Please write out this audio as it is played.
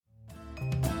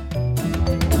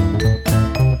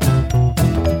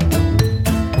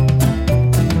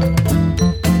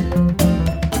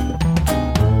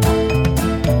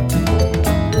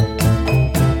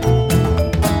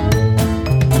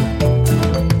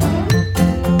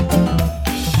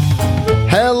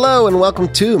Hello and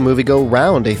welcome to Movie Go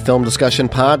Round, a film discussion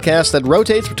podcast that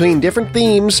rotates between different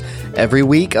themes every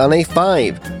week on a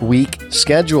 5-week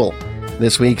schedule.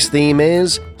 This week's theme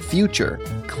is Future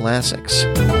Classics.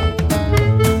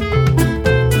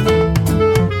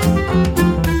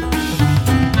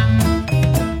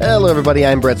 Hello everybody,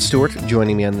 I'm Brett Stewart.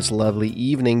 Joining me on this lovely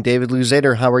evening, David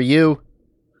Luzader. How are you?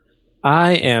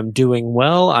 I am doing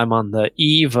well. I'm on the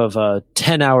eve of a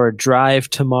 10-hour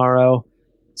drive tomorrow.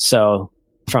 So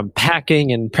from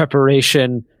packing and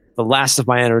preparation, the last of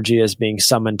my energy is being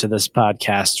summoned to this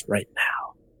podcast right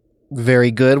now.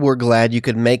 Very good. We're glad you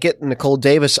could make it. Nicole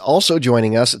Davis also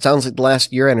joining us. It sounds like the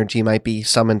last your energy might be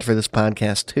summoned for this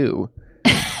podcast too.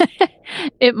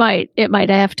 It might. I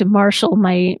have to marshal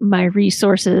my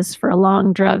resources for a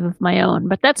long drive of my own,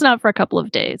 but that's not for a couple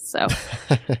of days. So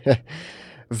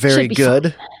very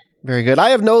good. Fun. Very good. I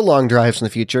have no long drives in the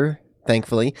future.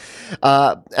 Thankfully.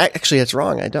 Actually, that's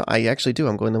wrong. I actually do.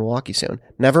 I'm going to Milwaukee soon.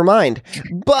 Never mind.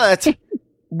 But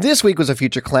this week was a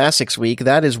Future Classics week.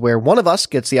 That is where one of us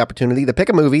gets the opportunity to pick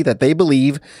a movie that they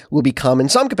believe will become, in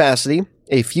some capacity,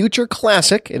 a future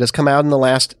classic. It has come out in the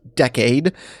last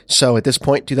decade. So at this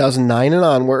point, 2009 and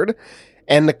onward.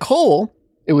 And Nicole,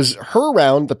 it was her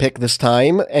round to pick this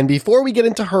time. And before we get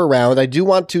into her round, I do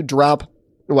want to drop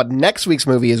what next week's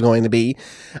movie is going to be.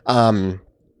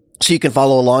 So you can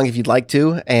follow along if you'd like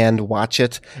to and watch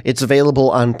it. It's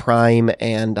available on Prime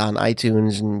and on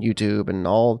iTunes and YouTube and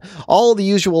all the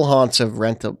usual haunts of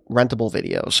rentable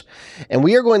videos. And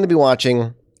we are going to be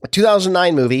watching a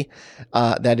 2009 movie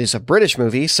that is a British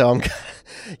movie. So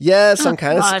I'm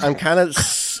kind of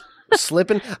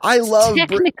slipping. I love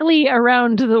technically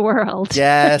around the world.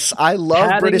 Yes, I love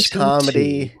Paddington British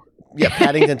comedy. 2. Yeah,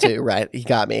 Paddington 2. Right, he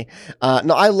got me.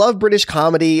 No, I love British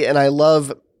comedy, and I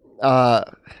love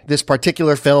this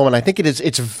particular film, and I think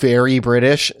it's very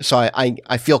British, so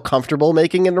I feel comfortable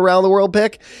making an around the world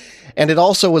pick. And it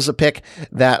also was a pick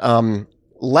that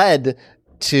led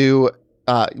to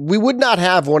we would not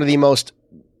have one of the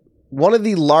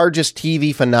largest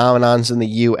TV phenomenons in the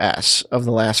US of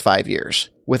the last 5 years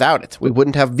without it. We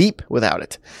wouldn't have Veep without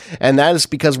it. And that is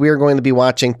because we are going to be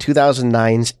watching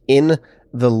 2009's In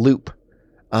the Loop.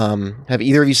 Have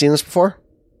either of you seen this before?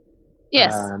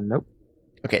 Yes. Nope.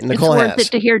 Okay, Nicole it's worth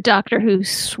it to hear Doctor Who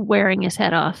swearing his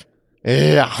head off.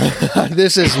 Yeah,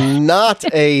 this is not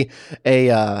a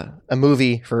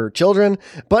movie for children,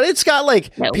 but it's got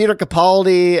Peter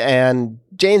Capaldi and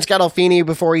James Gandolfini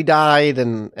before he died,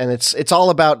 and it's all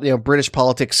about British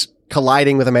politics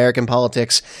colliding with American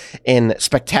politics in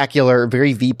spectacular,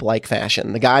 very Veep-like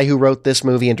fashion. The guy who wrote this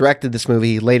movie and directed this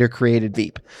movie later created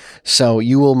Veep, so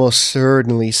you will most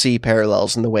certainly see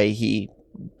parallels in the way he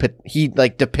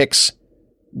depicts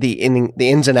the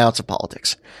ins and outs of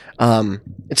politics.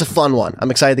 It's a fun one. I'm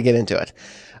excited to get into it.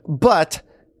 But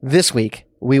this week,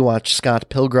 we watched Scott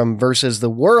Pilgrim vs. the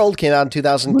World, came out in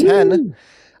 2010.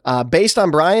 Based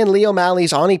on Brian Lee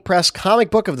O'Malley's Oni Press comic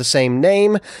book of the same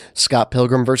name, Scott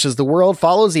Pilgrim vs. the World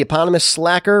follows the eponymous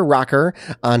slacker rocker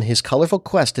on his colorful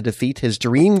quest to defeat his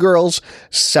dream girl's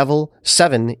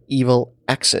 7 evil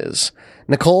exes.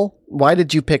 Nicole, why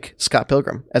did you pick Scott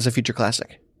Pilgrim as a future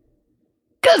classic?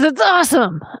 Because it's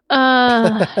awesome.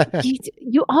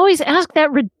 You always ask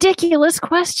that ridiculous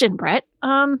question, Brett.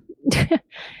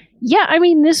 Yeah, I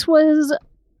mean, this was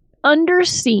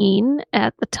underseen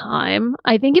at the time.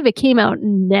 I think if it came out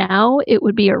now, it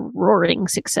would be a roaring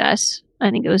success.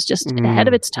 I think it was just ahead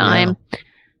of its time.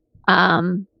 Yeah.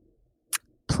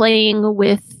 Playing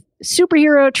with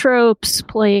superhero tropes,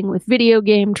 playing with video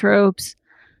game tropes.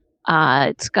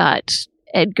 It's got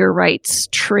Edgar Wright's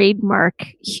trademark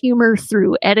humor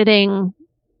through editing.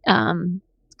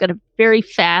 It's got a very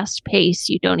fast pace.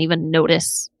 You don't even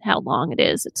notice how long it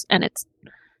is.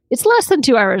 It's less than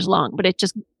 2 hours long, but it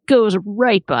just goes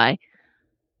right by.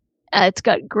 It's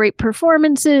got great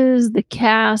performances. The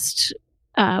cast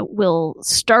will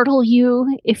startle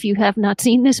you if you have not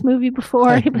seen this movie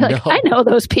before. You'll be like, I know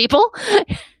those people.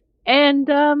 And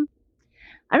I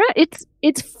don't know.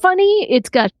 It's funny. It's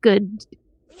got good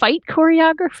fight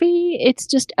choreography. It's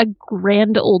just a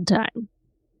grand old time.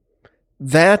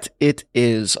 That it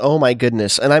is. Oh my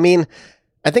goodness. And I mean,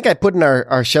 I think I put in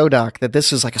our show doc that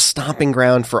this is like a stomping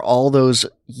ground for all those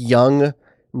young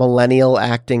millennial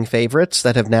acting favorites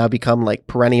that have now become like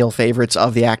perennial favorites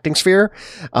of the acting sphere.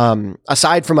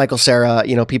 Aside from Michael Cera,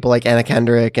 people like Anna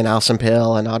Kendrick and Alison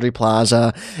Pill and Aubrey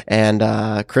Plaza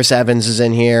and Chris Evans is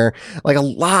in here. Like a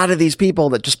lot of these people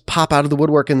that just pop out of the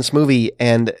woodwork in this movie,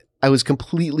 and I was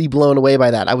completely blown away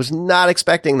by that. I was not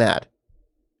expecting that.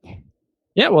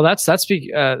 Yeah, well, that's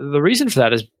the reason for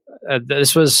that is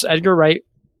this was Edgar Wright.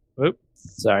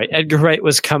 Edgar Wright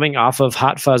was coming off of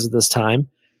Hot Fuzz at this time,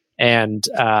 and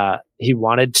he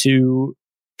wanted to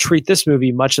treat this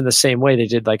movie much in the same way they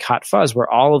did like Hot Fuzz, where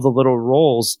all of the little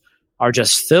roles are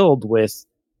just filled with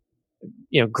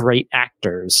great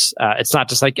actors. It's not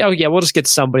just like, oh yeah, we'll just get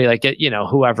somebody like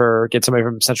whoever, get somebody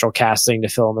from central casting to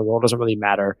fill in the role. It doesn't really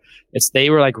matter. They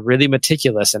were like really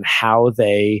meticulous in how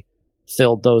they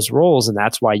filled those roles, and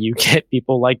that's why you get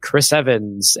people like Chris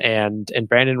Evans and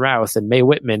Brandon Routh and Mae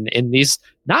Whitman in these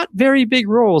not very big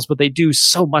roles, but they do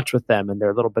so much with them in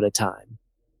their little bit of time.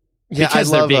 Yeah,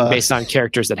 because they're being based on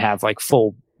characters that have like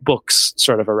full books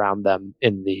sort of around them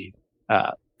in the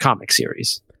comic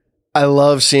series. I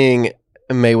love seeing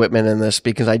Mae Whitman in this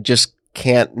because I just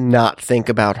can't not think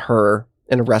about her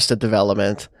in Arrested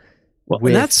Development. Well,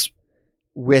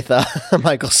 with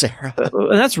Michael Cera.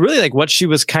 And that's really like what she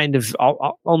was kind of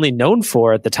only known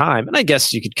for at the time. And I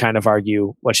guess you could kind of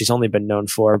argue what she's only been known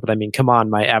for. But I mean, come on,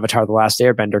 my Avatar The Last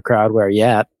Airbender crowd, where are you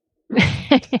at?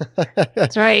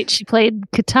 That's right. She played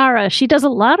Katara. She does a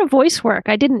lot of voice work.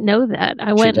 I didn't know that.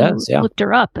 I went and looked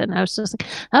her up, and I was just like,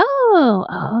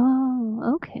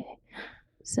 oh, okay.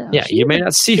 So yeah, you may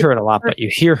not see her in a lot, but you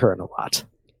hear her in a lot.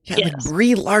 Yeah, yes. Like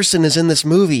Brie Larson is in this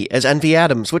movie as Envy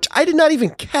Adams, which I did not even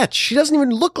catch. She doesn't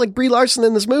even look like Brie Larson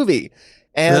in this movie.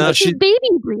 And she's baby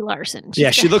Brie Larson.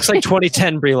 She looks like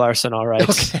 2010 Brie Larson. All right.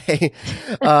 Okay.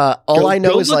 All I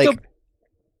know is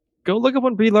go look up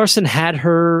when Brie Larson had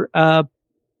her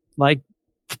like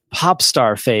pop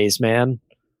star phase, man.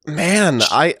 Man,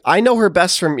 I know her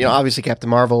best from obviously Captain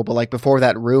Marvel, but like before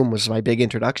that, Room was my big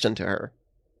introduction to her.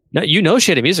 No,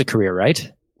 she had a music career,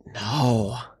 right?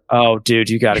 No. Oh, dude,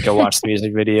 you got to go watch the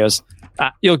music videos.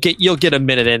 You'll get a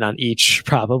minute in on each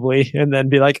probably, and then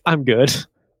be like, I'm good.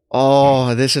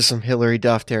 Oh, this is some Hilary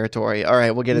Duff territory. All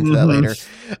right, we'll get into that later.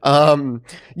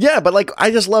 Yeah, but like,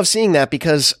 I just love seeing that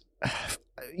because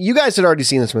you guys had already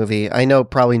seen this movie. I know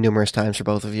probably numerous times for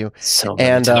both of you. So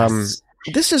many times.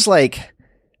 This is like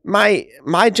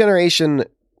my generation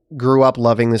grew up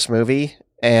loving this movie,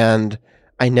 and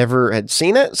I never had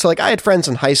seen it. So like I had friends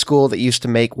in high school that used to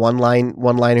make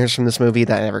one-liners from this movie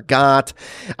that I never got.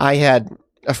 I had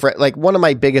a friend, like one of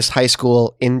my biggest high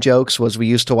school in-jokes was we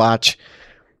used to watch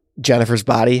Jennifer's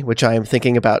Body, which I am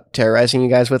thinking about terrorizing you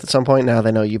guys with at some point now that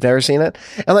I know you've never seen it.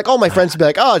 And like all my friends would be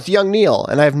like, oh, it's Young Neil.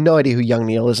 And I have no idea who Young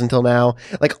Neil is until now.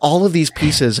 Like all of these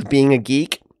pieces of being a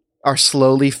geek are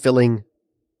slowly filling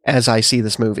as I see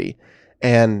this movie.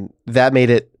 And that made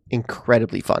it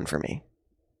incredibly fun for me.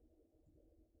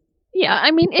 Yeah,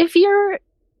 I mean,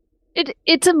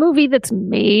 it's a movie that's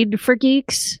made for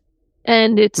geeks,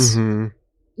 and it's, from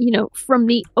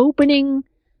the opening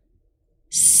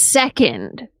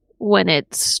second when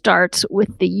it starts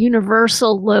with the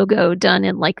Universal logo done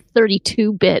in like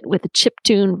 32-bit with a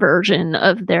chiptune version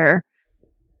of their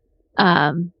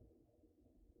I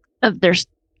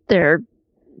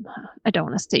don't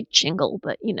want to say jingle,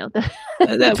 but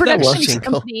the production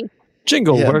company.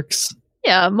 Jingle works.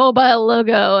 Yeah, mobile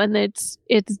logo, and it's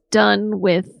done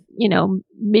with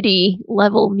MIDI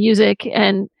level music,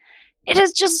 and it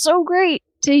is just so great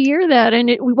to hear that.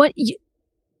 And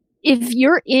if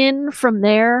you're in from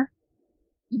there,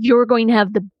 you're going to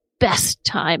have the best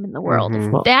time in the world.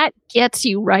 Mm-hmm. If that gets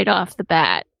you right off the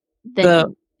bat,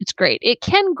 then it's great. It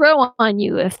can grow on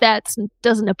you if that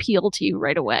doesn't appeal to you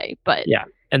right away, but yeah.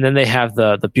 And then they have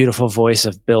the beautiful voice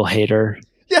of Bill Hader.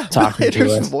 Yeah, talking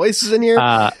to us. Voices in here.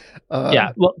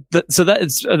 Yeah, well, so that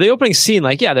is the opening scene.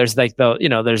 Like, yeah, there's like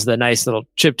there's the nice little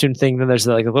chiptune thing. Then there's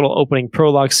like a little opening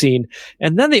prologue scene,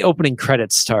 and then the opening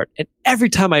credits start. And every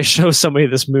time I show somebody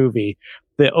this movie,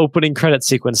 the opening credit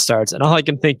sequence starts, and all I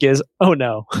can think is, oh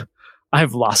no,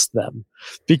 I've lost them,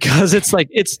 because it's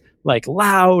like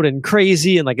loud and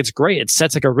crazy, and like it's great. It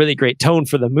sets like a really great tone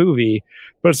for the movie,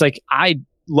 but it's like I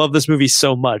love this movie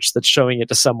so much that showing it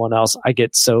to someone else, I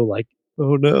get so like,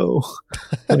 oh no,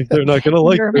 like they're not going to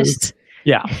like this.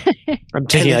 Yeah. I'm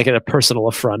taking like a personal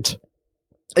affront.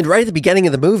 And right at the beginning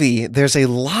of the movie, there's a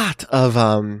lot of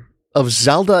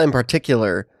Zelda in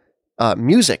particular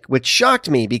music, which shocked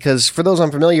me because for those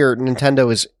unfamiliar,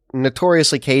 Nintendo is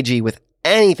notoriously cagey with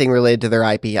anything related to their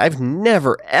IP. I've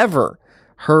never, ever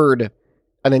heard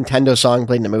a Nintendo song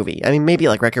played in a movie. I mean, maybe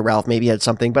like Wreck-It Ralph maybe had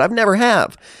something, but I've never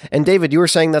have. And David, you were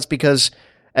saying that's because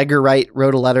Edgar Wright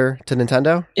wrote a letter to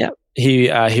Nintendo? Yeah. He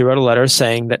wrote a letter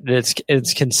saying that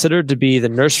it's considered to be the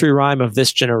nursery rhyme of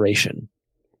this generation.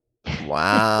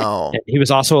 Wow. And he was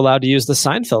also allowed to use the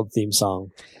Seinfeld theme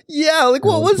song. Yeah, like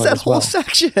what was that whole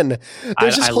section?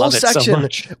 There's this whole section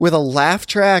with a laugh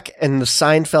track and the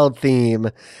Seinfeld theme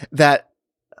that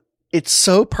it's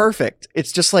so perfect.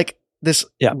 It's just like this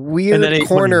weird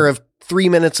corner of 3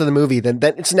 minutes of the movie. Then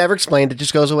it's never explained. It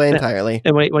just goes away entirely.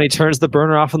 And when he turns the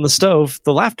burner off on the stove,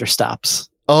 the laughter stops.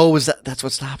 Oh, that's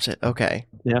what stops it? Okay.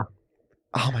 Yeah.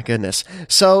 Oh my goodness.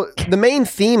 So the main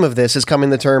theme of this is coming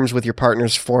to terms with your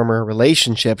partner's former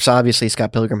relationships. Obviously,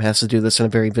 Scott Pilgrim has to do this in a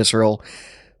very visceral,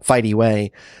 fighty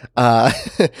way.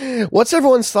 What's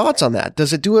everyone's thoughts on that?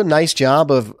 Does it do a nice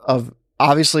job of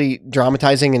obviously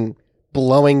dramatizing and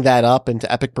blowing that up into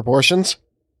epic proportions?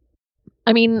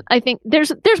 I mean, I think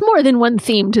there's more than one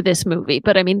theme to this movie,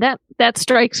 but I mean that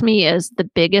strikes me as the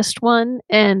biggest one,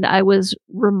 and I was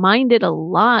reminded a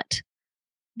lot.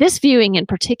 This viewing in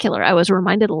particular, I was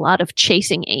reminded a lot of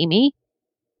Chasing Amy,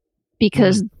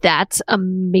 because that's a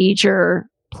major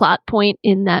plot point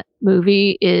in that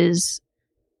movie, is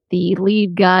the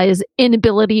lead guy's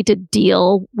inability to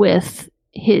deal with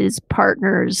his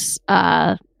partner's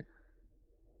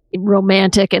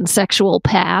romantic and sexual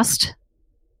past.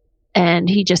 And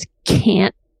he just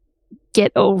can't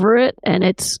get over it. And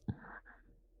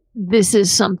this is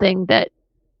something that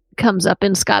comes up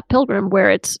in Scott Pilgrim,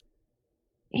 where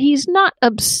he's not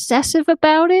obsessive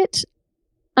about it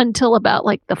until about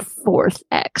like the fourth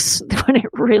X, when it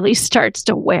really starts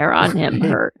to wear on him.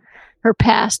 Her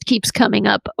past keeps coming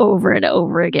up over and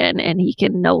over again, and he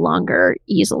can no longer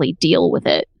easily deal with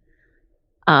it.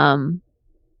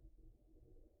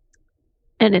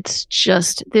 And it's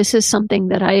just, this is something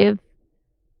that I have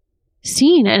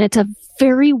seen, and it's a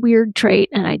very weird trait,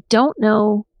 and I don't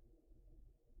know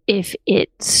if it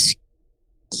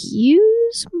skews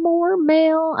more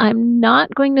male. I'm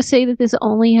not going to say that this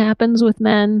only happens with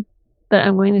men, but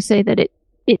I'm going to say that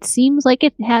it seems like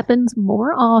it happens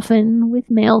more often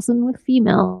with males than with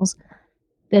females,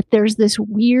 that there's this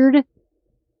weird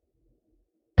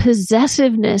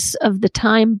possessiveness of the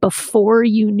time before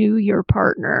you knew your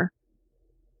partner,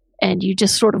 and you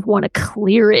just sort of want to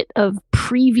clear it of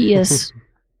previous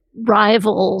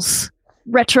rivals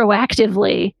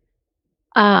retroactively.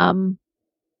 And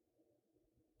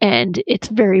it's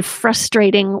very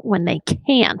frustrating when they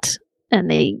can't,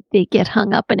 and they get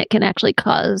hung up, and it can actually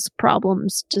cause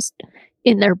problems just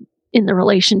in the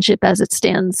relationship as it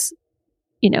stands,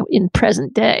 in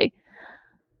present day.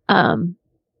 So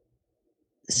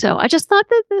I just thought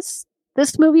that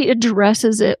this movie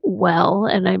addresses it well.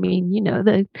 And I mean,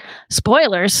 the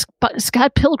spoilers,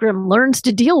 Scott Pilgrim learns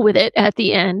to deal with it at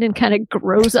the end and kind of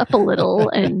grows up a little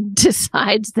and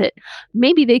decides that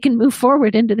maybe they can move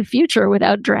forward into the future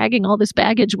without dragging all this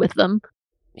baggage with them.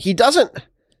 He doesn't.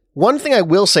 One thing I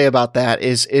will say about that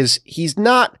is he's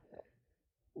not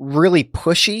really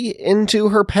pushy into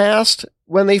her past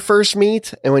when they first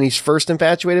meet and when he's first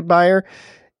infatuated by her.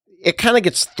 It kind of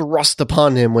gets thrust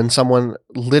upon him when someone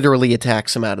literally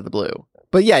attacks him out of the blue.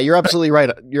 But yeah, you're absolutely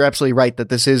right. You're absolutely right that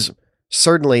this is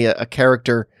certainly a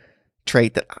character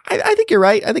trait that I think you're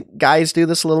right. I think guys do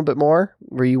this a little bit more,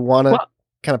 where you want to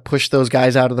kind of push those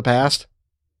guys out of the past.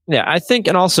 Yeah, I think,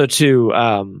 and also too,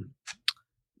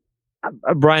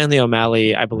 Brian Lee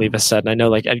O'Malley, I believe, has said, and I know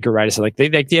like Edgar Wright has said, like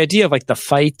the idea of like the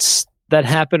fights that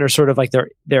happen are sort of like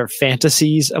their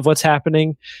fantasies of what's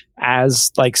happening as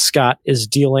like Scott is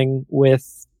dealing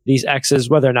with these exes,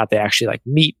 whether or not they actually like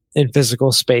meet in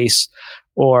physical space,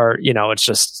 or it's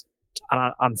just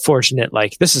unfortunate,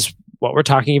 like this is what we're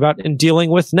talking about and dealing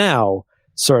with now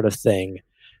sort of thing.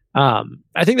 I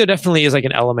think there definitely is like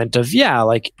an element of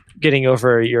like getting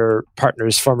over your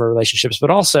partner's former relationships, but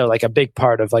also like a big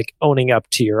part of like owning up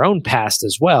to your own past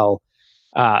as well.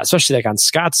 Especially like on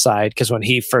Scott's side, because when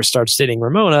he first starts dating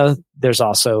Ramona, there's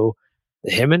also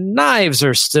him and Knives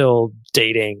are still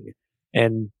dating,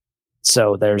 and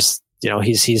so there's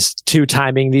he's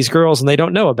two-timing these girls and they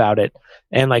don't know about it.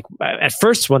 And like at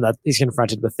first, when he's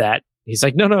confronted with that, he's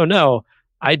like, no,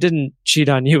 I didn't cheat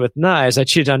on you with Knives. I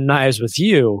cheated on Knives with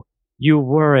you. You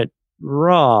weren't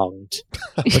wronged.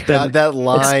 But then, that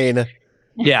line.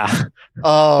 Yeah.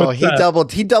 Oh,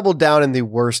 he doubled down in the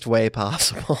worst way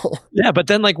possible. Yeah, but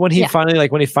then like when he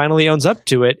finally owns up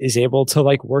to it, is able to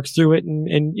like work through it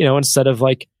and instead of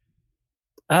like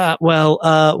well,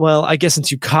 I guess since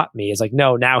you caught me, it's like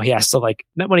no, now he has to like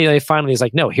when he finally is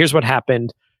like, no, here's what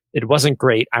happened. It wasn't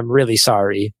great. I'm really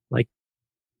sorry. Like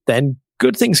then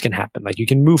good things can happen. Like you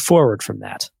can move forward from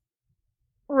that.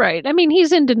 Right. I mean,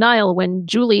 he's in denial when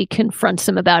Julie confronts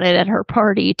him about it at her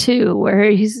party too,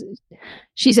 where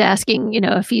she's asking,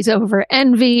 if he's over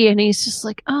envy, and he's just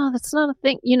like, oh, that's not a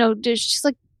thing. She's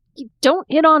like, don't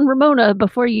hit on Ramona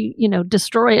before you,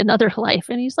 destroy another life.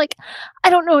 And he's like, I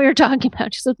don't know what you're talking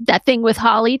about. She's like, that thing with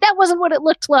Holly, that wasn't what it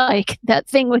looked like. That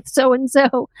thing with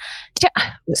so-and-so.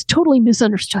 It's totally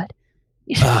misunderstood.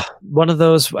 One of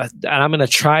those, and I'm going to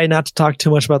try not to talk too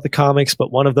much about the comics,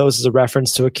 but one of those is a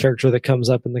reference to a character that comes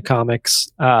up in the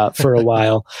comics for a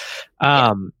while.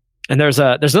 And there's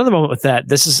another moment with that.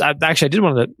 This is actually, I did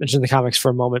want to mention the comics for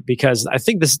a moment because I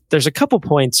think there's a couple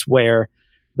points where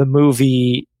the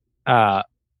movie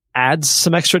adds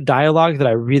some extra dialogue that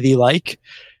I really like.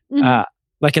 Mhm.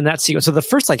 Like in that sequence. So the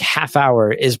first like half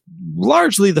hour is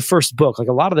largely the first book. Like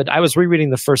a lot of I was rereading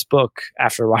the first book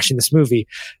after watching this movie,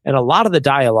 and a lot of the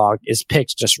dialogue is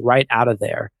picked just right out of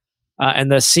there.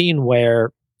 And the scene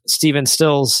where Stephen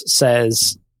Stills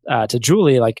says to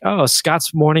Julie, like, "Oh,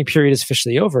 Scott's mourning period is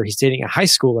officially over. He's dating a high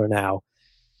schooler now."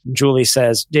 And Julie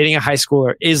says, "Dating a high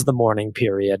schooler is the mourning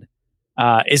period."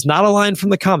 Is not a line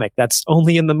from the comic. That's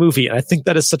only in the movie. And I think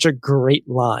that is such a great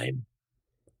line.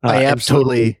 I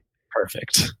absolutely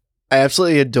perfect. I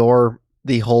absolutely adore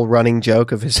the whole running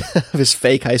joke of his of his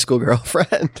fake high school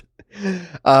girlfriend.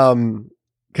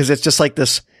 Because it's just like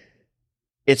this.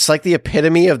 It's like the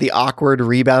epitome of the awkward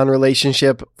rebound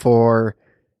relationship for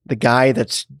the guy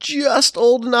that's just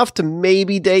old enough to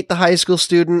maybe date the high school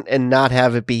student and not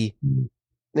have it be.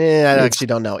 I actually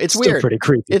don't know. It's weird. Pretty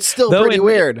creepy. It's still pretty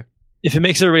weird. If it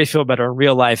makes everybody feel better, in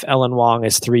real life, Ellen Wong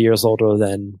is 3 years older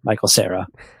than Michael Cera.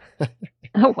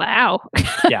 Oh, wow.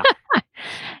 Yeah.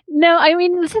 No, I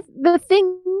mean,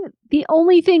 the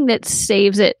only thing that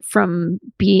saves it from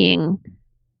being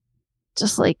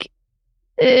just like,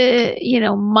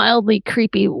 mildly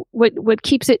creepy, what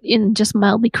keeps it in just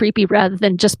mildly creepy rather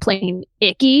than just plain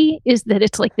icky is that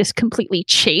it's like this completely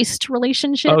chaste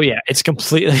relationship. Oh, yeah. It's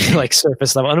completely like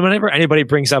surface level. And whenever anybody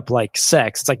brings up like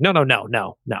sex, it's like, no.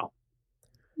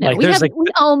 No, like, we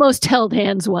almost held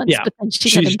hands once, Yeah, but then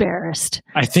she got embarrassed.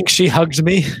 I think she hugged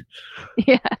me.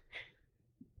 Yeah.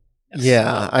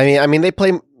 Yeah. I mean, they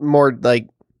play more like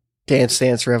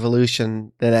Dance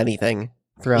Revolution than anything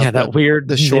throughout that weird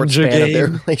the short ninja span of their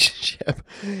game. relationship.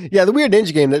 Yeah, the weird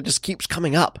ninja game that just keeps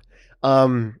coming up.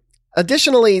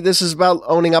 Additionally, this is about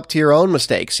owning up to your own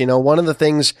mistakes. One of the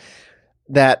things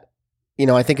that,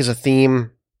 I think is a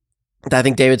theme that I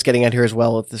think David's getting at here as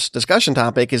well with this discussion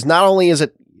topic is not only is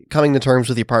it coming to terms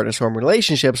with your partner's former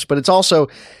relationships, but it's also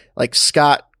like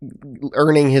Scott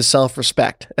earning his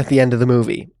self-respect at the end of the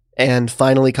movie and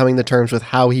finally coming to terms with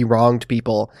how he wronged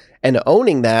people and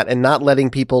owning that and not letting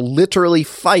people literally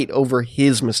fight over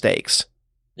his mistakes.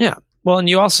 Yeah. Well, and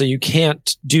you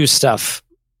can't do stuff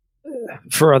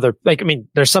for other, like, I mean,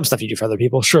 there's some stuff you do for other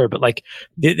people, sure. But like,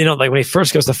 like when he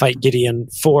first goes to fight Gideon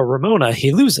for Ramona,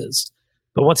 he loses.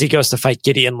 But once he goes to fight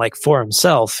Gideon, like for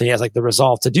himself, he has like the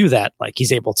resolve to do that. Like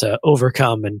he's able to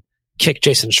overcome and kick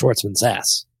Jason Schwartzman's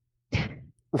ass.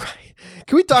 Right.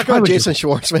 Can we talk about Jason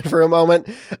Schwartzman for a moment?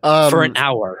 For an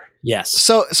hour. Yes.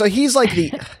 So he's like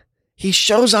he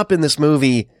shows up in this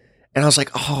movie and I was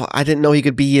like, oh, I didn't know he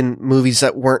could be in movies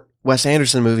that weren't Wes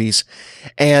Anderson movies.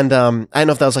 And I don't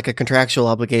know if that was like a contractual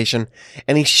obligation.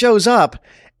 And he shows up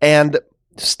and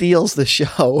steals the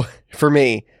show for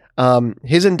me.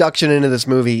 His induction into this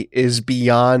movie is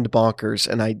beyond bonkers,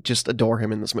 and I just adore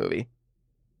him in this movie.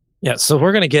 Yeah, so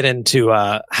we're going to get into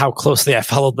how closely I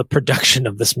followed the production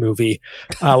of this movie,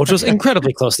 which was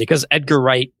incredibly closely because Edgar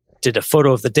Wright did a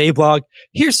photo of the day blog.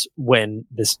 Here's when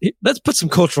let's put some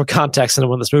cultural context into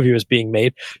when this movie was being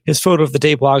made. His photo of the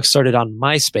day blog started on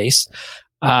MySpace,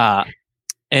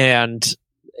 and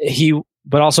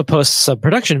but also posts some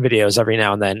production videos every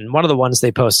now and then. And one of the ones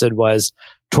they posted was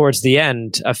towards the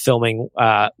end of filming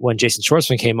when Jason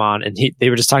Schwartzman came on, and they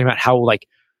were just talking about how like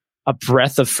a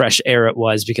breath of fresh air it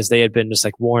was because they had been just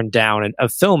like worn down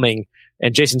of filming,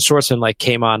 and Jason Schwartzman like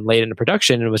came on late into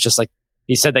production and was just like,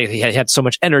 he said that he had so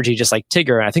much energy just like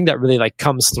Tigger. And I think that really like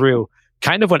comes through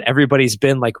kind of when everybody's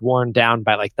been like worn down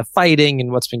by like the fighting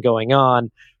and what's been going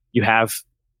on. You have,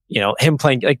 him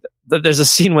playing like there's a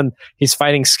scene when he's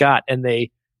fighting Scott and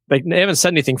they haven't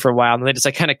said anything for a while and they just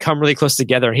like kind of come really close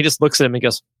together and he just looks at him and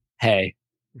goes, "Hey,"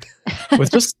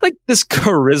 with just like this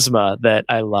charisma that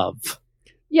I love.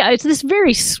 Yeah, it's this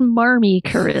very smarmy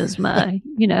charisma.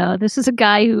 This is a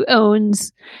guy who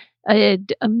owns a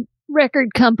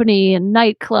record company and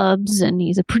nightclubs, and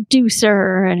he's a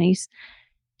producer, and he's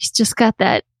just got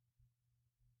that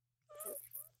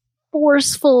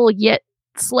forceful yet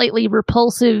slightly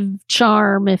repulsive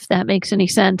charm, if that makes any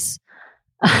sense.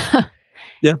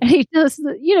 Yeah. And he does,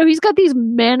 he's got these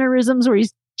mannerisms where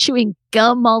he's chewing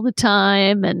gum all the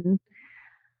time and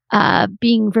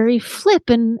being very flip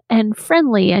and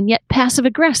friendly and yet passive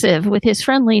aggressive with his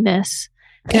friendliness.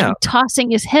 Yeah. And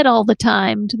tossing his head all the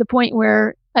time to the point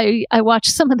where I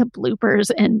watched some of the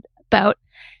bloopers and about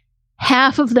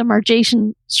half of them are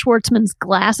Jason Schwartzman's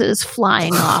glasses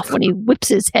flying off when he whips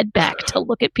his head back to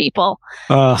look at people.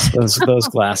 Those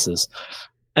glasses.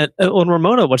 And when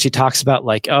Ramona, what she talks about,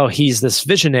 like, oh, he's this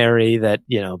visionary that,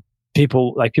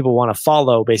 people want to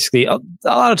follow, basically. A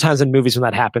lot of times in movies when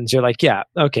that happens, you're like, yeah,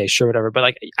 okay, sure, whatever. But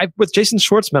like with Jason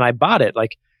Schwartzman, I bought it.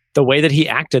 Like the way that he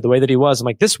acted, the way that he was, I'm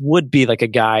like, this would be like a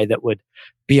guy that would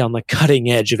be on the cutting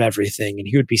edge of everything, and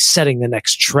he would be setting the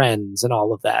next trends and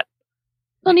all of that.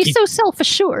 Well, and he's so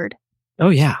self-assured. Oh,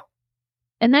 yeah.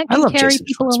 And that can carry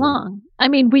people along. I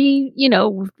mean, we,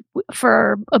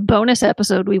 for a bonus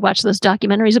episode, we watched those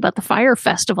documentaries about the Fire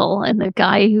Festival, and the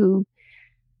guy who,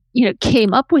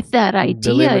 came up with that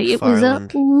idea. It was a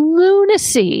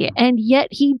lunacy. And yet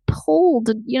he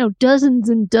pulled, dozens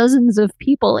and dozens of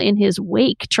people in his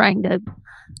wake trying to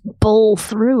bowl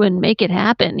through and make it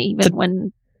happen, even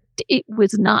when it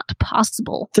was not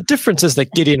possible. The difference is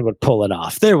that Gideon would pull it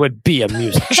off. There would be a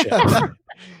music show.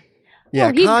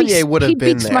 Yeah, Kanye would have been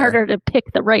He'd be smarter to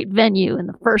pick the right venue in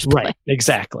the first place. Right,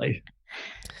 exactly.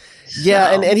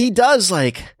 Yeah, and he does,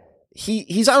 like,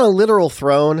 he's on a literal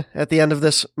throne at the end of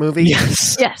this movie.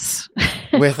 Yes. Yes.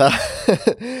 with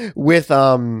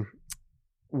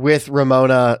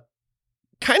Ramona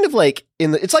kind of like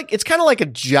it's kind of like a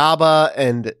Jabba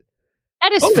and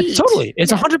at his feet. Totally.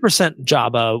 It's 100%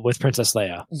 Jabba with Princess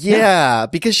Leia. Yeah,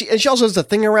 because she also has the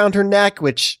thing around her neck,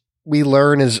 which we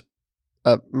learn is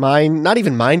not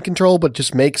even mind control, but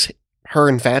just makes her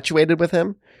infatuated with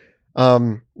him.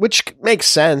 Which makes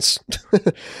sense.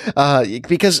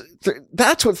 Because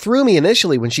that's what threw me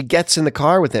initially when she gets in the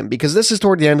car with him, because this is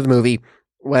toward the end of the movie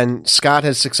when Scott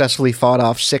has successfully fought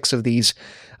off 6 of these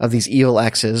evil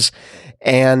exes,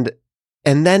 and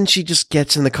then she just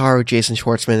gets in the car with Jason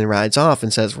Schwartzman and rides off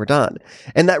and says, we're done.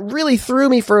 And that really threw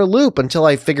me for a loop until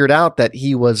I figured out that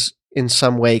he was in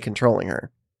some way controlling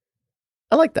her.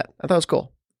 I like that. I thought it was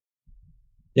cool.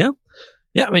 Yeah.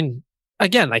 Yeah. I mean,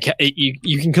 again, like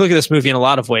you can look at this movie in a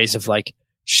lot of ways of like,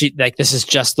 this is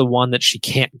just the one that she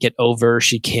can't get over.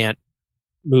 She can't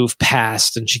move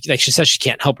past. And she says she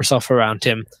can't help herself around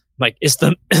him. Like, is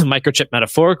the microchip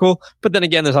metaphorical? But then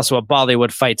again, there's also a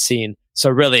Bollywood fight scene. So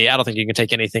really, I don't think you can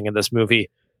take anything in this movie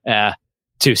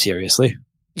too seriously.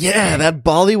 Yeah, that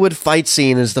Bollywood fight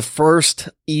scene is the first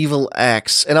evil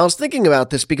X. And I was thinking about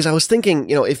this because I was thinking,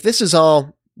 if this is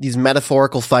all these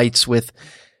metaphorical fights with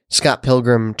Scott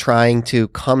Pilgrim trying to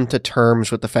come to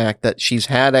terms with the fact that she's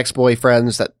had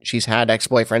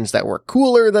ex-boyfriends that were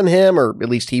cooler than him, or at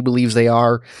least he believes they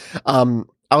are.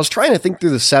 I was trying to think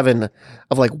through the 7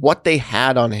 of like what they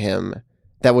had on him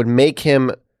that would make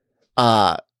him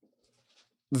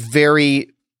very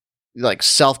like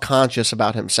self-conscious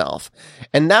about himself.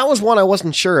 And that was one I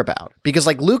wasn't sure about, because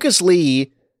like Lucas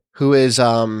Lee, who is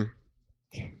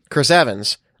Chris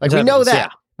Evans, like we know that. Yeah.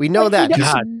 We know that.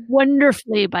 He's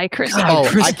wonderfully by Chris Evans.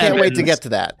 Oh, I can't wait to get to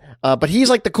that. But he's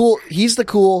like he's the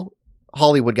cool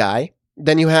Hollywood guy.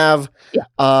 Then you have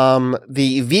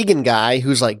the vegan guy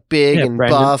who's like big and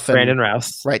buff. And, Brandon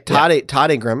Routh. Right, Todd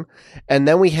Ingram. And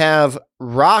then we have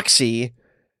Roxy.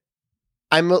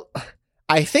 I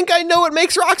think I know what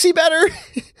makes Roxy better.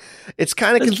 It's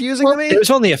kind of confusing to me. It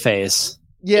was only a phase.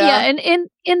 Yeah, and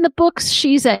in the books,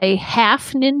 she's a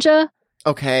half ninja.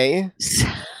 Okay.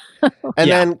 And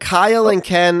then Kyle and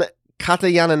Ken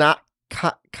Katyanagi,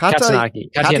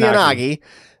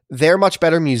 they're much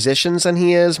better musicians than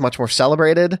he is, much more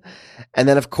celebrated. And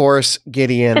then, of course,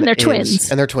 Gideon and they're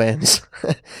twins. And they're twins.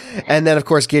 And then, of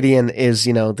course, Gideon is,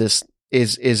 this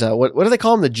is what do they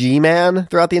call him? The G-Man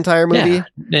throughout the entire movie?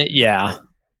 Yeah.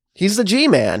 He's the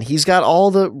G-Man. He's got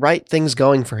all the right things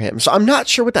going for him. So I'm not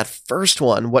sure what that first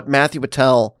one, what Matthew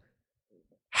Patel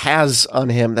has on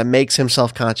him that makes him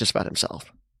self-conscious about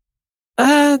himself.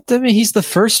 I mean, he's the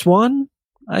first one.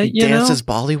 He dances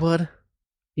Bollywood.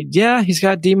 Yeah, he's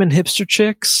got demon hipster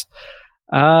chicks.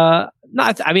 I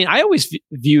always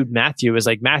viewed Matthew as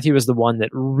like Matthew is the one that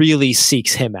really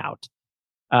seeks him out.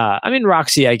 I mean,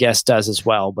 Roxy, I guess, does as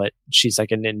well, but she's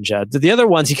like a ninja. The other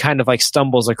ones he kind of like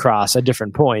stumbles across at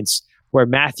different points, where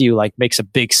Matthew like makes a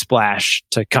big splash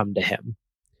to come to him.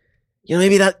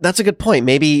 Maybe that's a good point.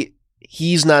 Maybe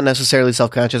he's not necessarily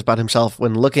self-conscious about himself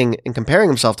when looking and comparing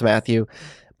himself to Matthew,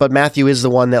 but Matthew is the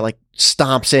one that like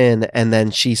stomps in, and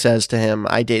then she says to him,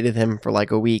 I dated him for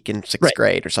like a week in 6th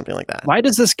grade or something like that. Why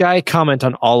does this guy comment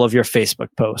on all of your Facebook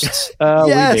posts?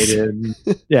 Yes. We dated.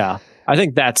 Yeah. I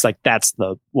think that's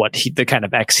the kind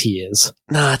of ex he is.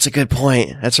 No, that's a good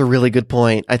point. That's a really good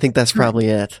point. I think that's probably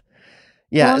it.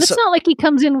 Yeah. Well, it's not like he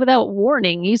comes in without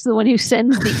warning. He's the one who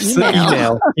sends the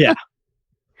email. Yeah.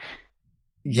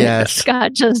 Yes.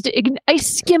 Scott just, I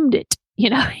skimmed it,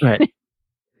 Right.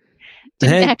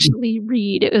 didn't actually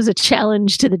read. It was a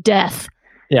challenge to the death.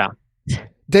 Yeah.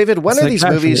 David, when are these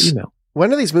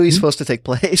movies supposed to take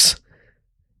place?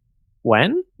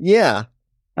 When? Yeah.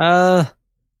 I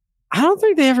don't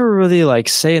think they ever really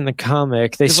say in the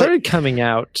comic. They started coming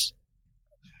out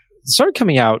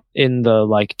in the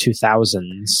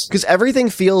 2000s. Because everything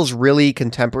feels really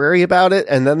contemporary about it,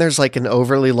 and then there's an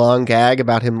overly long gag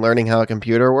about him learning how a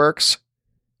computer works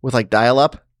with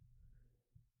dial-up.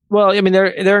 Well, I mean,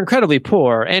 they're incredibly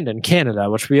poor, and in Canada,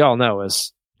 which we all know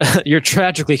is your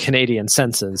tragically Canadian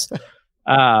senses.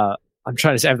 I'm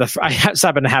trying to see. I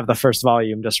happen to have the first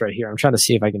volume just right here. I'm trying to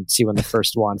see if I can see when the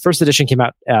first edition came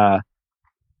out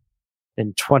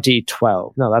in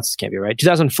 2012. No, that can't be right.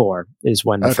 2004 is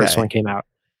when the first one came out.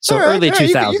 So early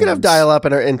 2000s. You can have dial-up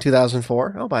in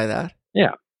 2004. I'll buy that.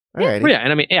 Yeah. All right. Yeah,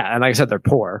 and I mean, and like I said, they're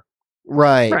poor.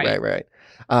 Right.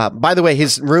 By the way,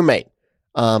 his roommate.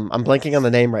 I'm blanking on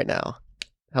the name right now.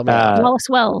 Help me out.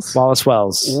 Wallace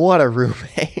Wells. What a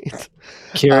roommate.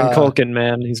 Kieran Culkin,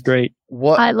 man, he's great.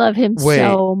 What? I love him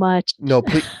so much. No,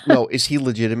 please, no. Is he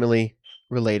legitimately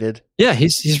related? Yeah,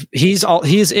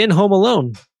 he's in Home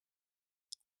Alone.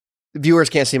 Viewers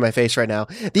can't see my face right now.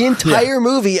 The entire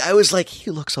movie, I was like,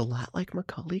 he looks a lot like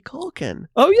Macaulay Culkin.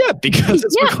 Oh yeah, because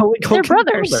it's Macaulay Culkin. They're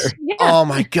brothers. Yeah. Oh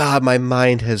my god, my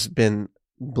mind has been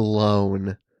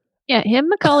blown. Yeah, him,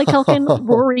 Macaulay Culkin,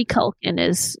 Rory Culkin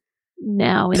is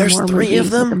now in There's more 3 movies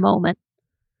of them at the moment.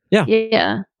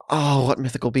 Yeah. Oh, what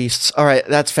mythical beasts! All right,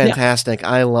 that's fantastic.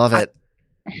 I love it.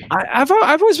 I've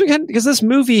always been because this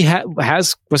movie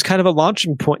was kind of a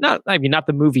launching point. Not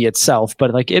the movie itself,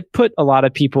 but it put a lot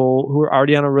of people who were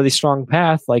already on a really strong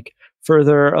path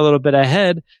further a little bit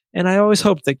ahead. And I always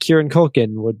hoped that Kieran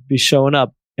Culkin would be showing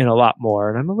up in a lot more.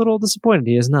 And I'm a little disappointed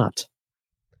he is not.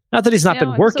 Not that he's not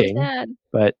been working,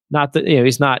 but not that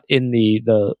he's not in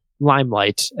the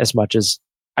limelight as much as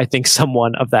I think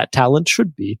someone of that talent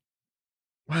should be.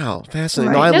 Wow,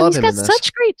 fascinating. Right. No, I love him in this. He's got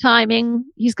such great timing.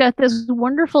 He's got this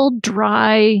wonderful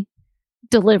dry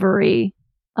delivery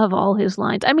of all his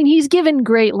lines. I mean, he's given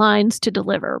great lines to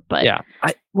deliver, but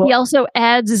he also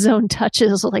adds his own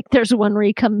touches. There's one where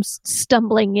he comes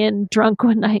stumbling in drunk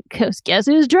one night, goes, "Guess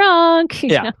who's drunk?"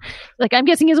 Yeah. I'm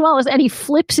guessing as well as, and he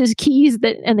flips his keys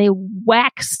and they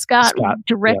whack Scott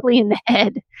directly in the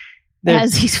head.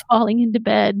 As he's falling into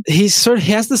bed, he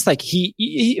has this I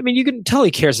mean, you can tell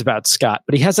he cares about Scott,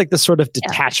 but he has this sort of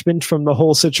detachment from the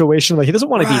whole situation. He doesn't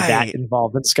want to be that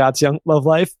involved in Scott's young love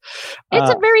life. It's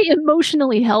a very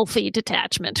emotionally healthy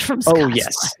detachment from Scott's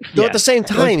life. Though at the same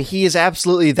time, he is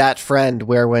absolutely that friend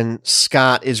where when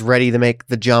Scott is ready to make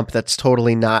the jump that's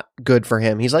totally not good for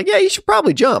him, he's like, yeah, you should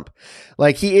probably jump.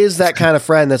 He is that kind of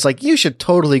friend that's you should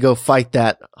totally go fight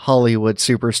that Hollywood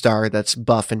superstar that's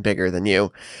buff and bigger than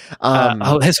you.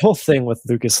 His whole thing with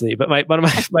Lucas Lee, but one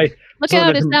of my look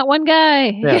out, it's that one guy.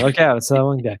 Yeah, look out, it's that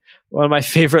one guy. One of my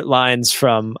favorite lines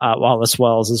from Wallace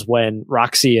Wells is when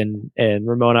Roxy and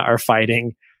Ramona are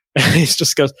fighting. He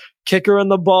just goes, "Kick her in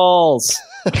the balls."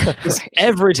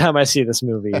 Every time I see this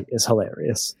movie is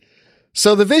hilarious.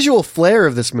 So the visual flair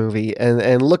of this movie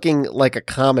and looking like a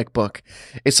comic book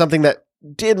is something that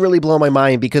did really blow my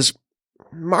mind because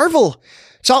Marvel.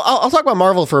 So I'll talk about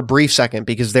Marvel for a brief second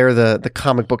because they're the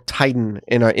comic book titan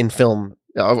in film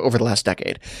over the last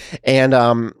decade. And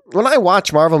when I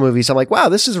watch Marvel movies, I'm like, wow,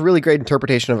 this is a really great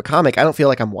interpretation of a comic. I don't feel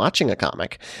like I'm watching a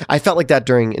comic. I felt like that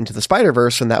during Into the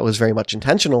Spider-Verse, and that was very much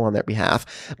intentional on their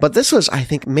behalf. But this was, I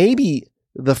think, maybe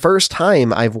the first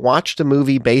time I've watched a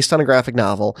movie based on a graphic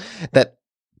novel that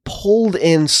pulled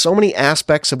in so many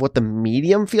aspects of what the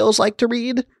medium feels like to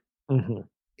read. Mm-hmm.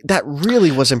 That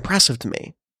really was impressive to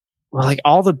me. Well,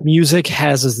 all the music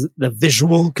has the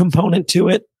visual component to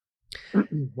it.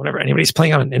 Whenever anybody's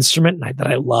playing on an instrument that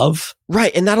I love.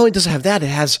 Right. And not only does it have that, it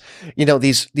has,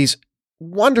 these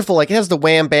wonderful, it has the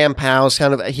wham bam pows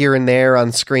kind of here and there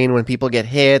on screen when people get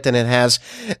hit. And it has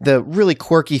the really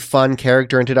quirky, fun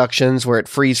character introductions where it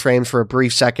freeze frames for a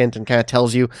brief second and kind of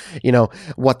tells you,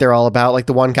 what they're all about. Like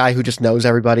the one guy who just knows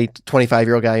everybody,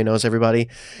 25-year-old guy who knows everybody.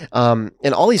 And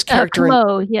all these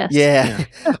character, yes. Yeah,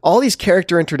 all these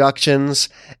character introductions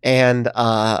and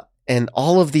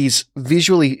all of these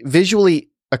visually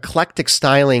eclectic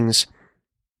stylings,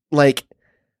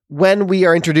 when we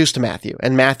are introduced to Matthew,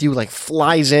 and Matthew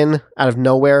flies in out of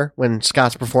nowhere when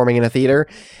Scott's performing in a theater,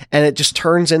 and it just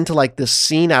turns into this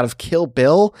scene out of Kill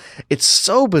Bill. It's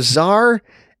so bizarre,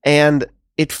 and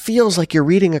it feels like you're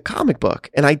reading a comic book,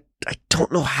 and I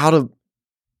don't know how to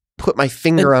put my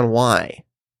finger on why.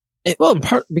 Well, in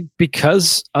part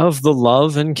because of the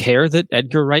love and care that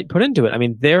Edgar Wright put into it. I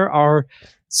mean, there are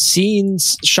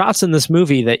shots in this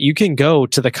movie that you can go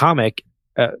to the comic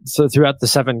so throughout the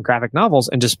 7 graphic novels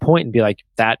and just point and be like,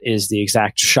 that is the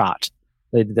exact shot.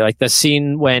 Like the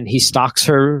scene when he stalks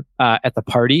her at the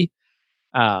party.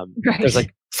 Right. There's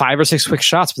like 5 or 6 quick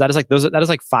shots, but that is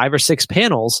like 5 or 6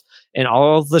 panels, and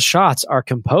all of the shots are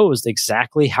composed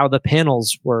exactly how the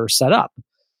panels were set up.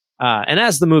 And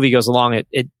as the movie goes along,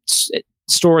 it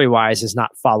story-wise is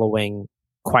not following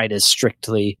quite as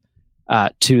strictly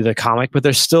to the comic, but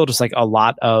there's still just like a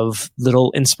lot of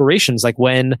little inspirations. Like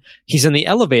when he's in the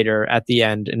elevator at the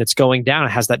end and it's going down,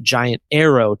 it has that giant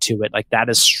arrow to it. Like that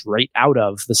is straight out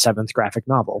of the 7th graphic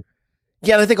novel.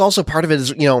 Yeah, and I think also part of it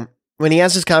is, when he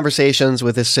has his conversations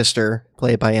with his sister,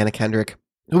 played by Anna Kendrick,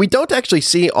 who we don't actually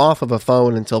see off of a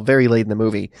phone until very late in the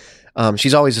movie.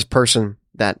 She's always this person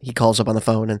that he calls up on the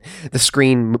phone, and the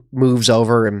screen moves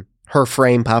over and her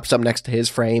frame pops up next to his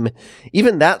frame.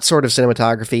 Even that sort of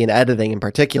cinematography and editing in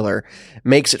particular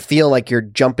makes it feel like you're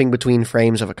jumping between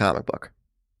frames of a comic book.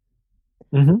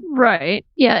 Mm-hmm. Right.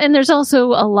 Yeah. And there's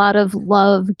also a lot of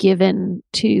love given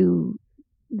to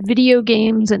video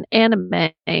games and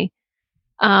anime.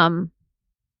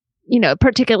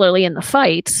 Particularly in the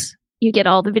fights, you get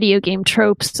all the video game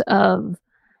tropes of,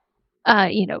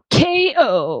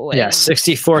 KO. Yeah,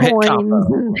 64 hit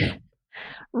combo.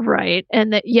 Right.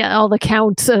 And all the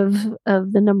counts of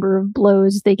the number of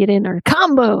blows they get in are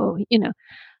combo,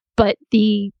 but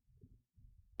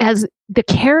as the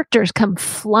characters come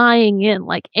flying in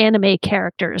like anime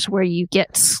characters where you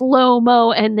get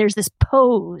slow-mo and there's this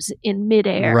pose in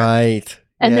midair. Right.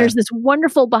 And there's this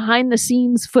wonderful behind the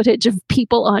scenes footage of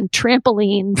people on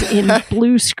trampolines in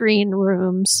blue screen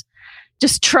rooms,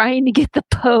 just trying to get the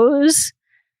pose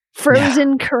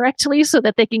frozen correctly so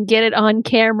that they can get it on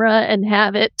camera and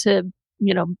have it to,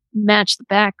 match the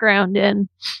background in.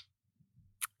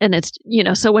 And it's,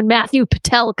 so when Matthew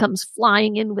Patel comes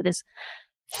flying in with his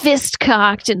fist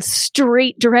cocked and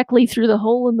straight directly through the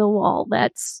hole in the wall,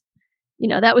 that's,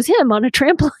 that was him on a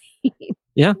trampoline.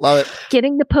 Yeah. Love it.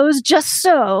 Getting the pose just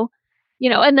so,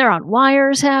 and they're on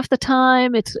wires half the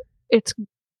time. It's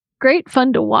great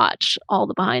fun to watch all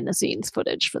the behind the scenes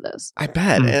footage for this. I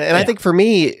bet. And I think for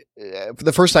me, for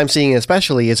the first time seeing it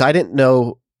especially, is I didn't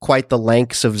know quite the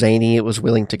lengths of zany it was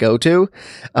willing to go to,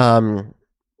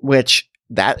 which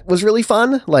that was really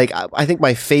fun. Like, I think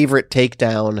my favorite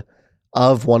takedown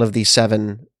of one of these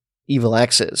 7 Evil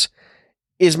X's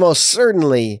is most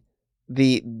certainly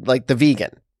the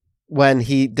vegan. When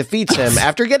he defeats him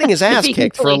after getting his ass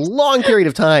kicked for a long period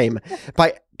of time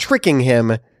by tricking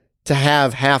him to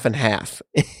have half and half.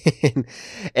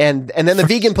 and then the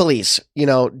vegan police,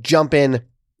 jump in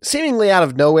seemingly out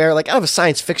of nowhere, like out of a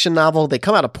science fiction novel. They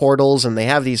come out of portals and they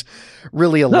have these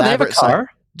really elaborate... No, they have a car.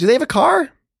 Do they have a car?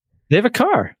 They have a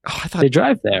car. Oh, I thought they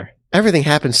drive there. Everything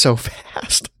happens so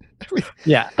fast.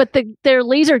 Yeah. But their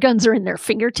laser guns are in their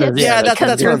fingertips. Yeah, that's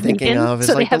what I'm thinking of.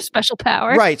 So they have special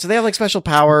powers. Right. So they have like special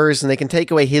powers and they can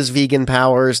take away his vegan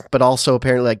powers, but also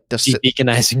apparently like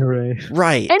veganizing Ray.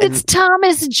 Right. And it's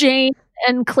Thomas Jane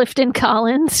and Clifton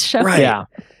Collins show. Right. Yeah.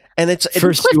 And it's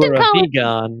first Clifton you were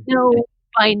Collins, a vegan.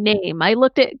 By name. I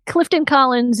looked at Clifton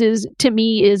Collins is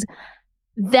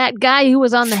that guy who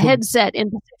was on the headset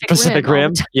in Pacific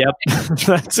Rim. Yep.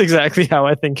 That's exactly how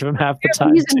I think of him half the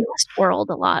time. He's in Westworld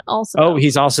a lot also. Oh,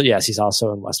 he's also in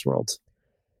Westworld.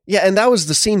 Yeah, and that was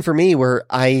the scene for me where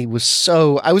I was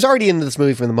already into this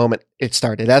movie from the moment it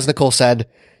started. As Nicole said,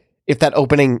 if that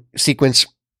opening sequence,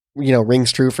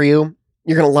 rings true for you,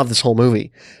 you're going to love this whole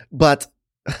movie. But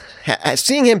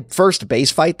seeing him first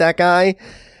base fight that guy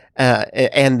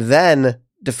and then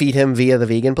defeat him via the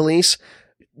vegan police,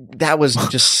 that was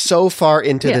just so far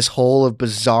into this hole of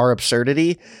bizarre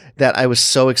absurdity that I was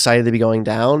so excited to be going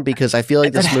down, because I feel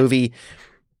like this movie,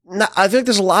 I feel like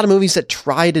there's a lot of movies that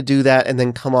try to do that and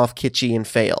then come off kitschy and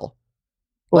fail.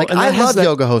 Well, like, I love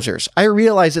Yoga Hosers. I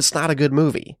realize it's not a good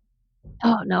movie.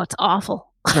 Oh no, it's awful.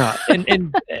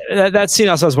 And that scene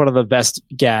also is one of the best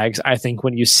gags, I think,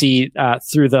 when you see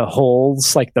through the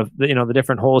holes, like the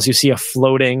different holes, you see a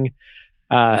floating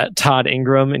Todd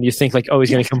Ingram, and you think like, oh,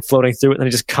 he's going to come floating through it, and then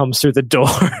he just comes through the door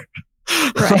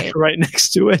right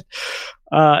next to it.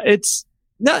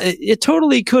 It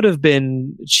totally could have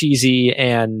been cheesy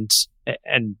and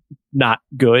not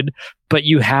good, but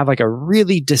you have like a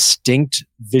really distinct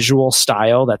visual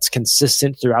style that's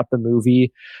consistent throughout the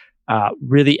movie.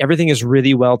 Really, everything is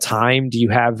really well timed. You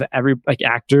have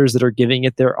actors that are giving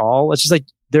it their all. It's just like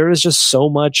there is just so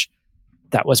much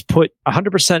that was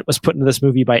 100% was put into this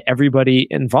movie by everybody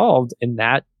involved, and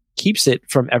that keeps it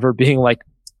from ever being like,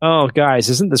 oh, guys,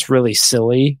 isn't this really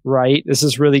silly? Right? This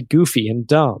is really goofy and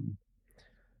dumb.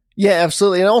 Yeah,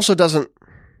 absolutely. And it also doesn't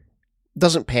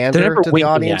doesn't pander to the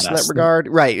audience in that regard.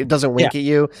 Right. It doesn't wink at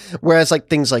you. Whereas like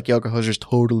things like Yoga Hosers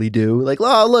totally do. Like,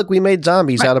 oh, look, we made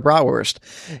zombies out of bratwurst.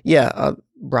 Yeah.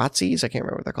 Bratsies? I can't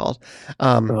remember what they're called.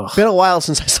 Been a while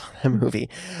since I saw that movie.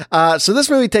 So this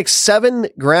movie takes 7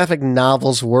 graphic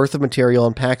novels worth of material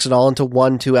and packs it all into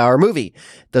one 2-hour movie.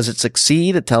 Does it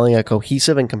succeed at telling a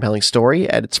cohesive and compelling story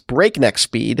at its breakneck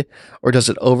speed, or does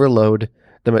it overload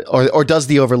or does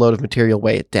the overload of material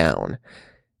weigh it down?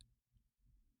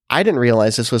 I didn't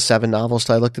realize this was 7 novels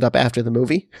till I looked it up after the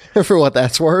movie, for what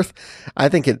that's worth. I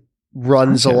think it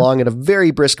runs along at a very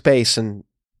brisk pace and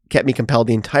kept me compelled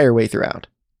the entire way throughout.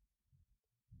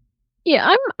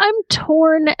 Yeah, I'm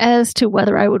torn as to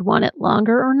whether I would want it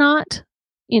longer or not.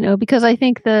 Because I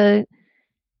think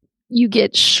you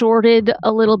get shorted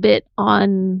a little bit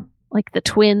on like the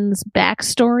twins'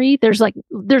 backstory. There's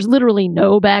literally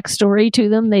no backstory to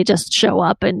them. They just show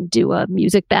up and do a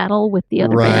music battle with the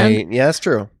other band. Right. Yeah, that's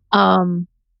true.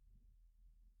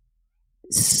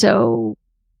 So,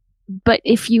 but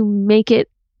if you make it,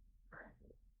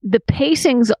 the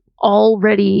pacing's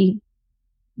already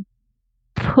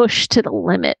pushed to the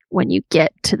limit when you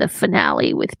get to the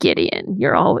finale with Gideon.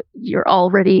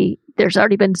 There's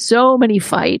already been so many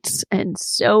fights and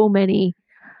so many,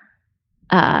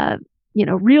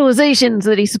 realizations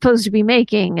that he's supposed to be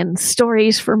making, and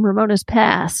stories from Ramona's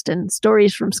past and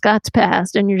stories from Scott's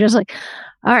past. And you're just like,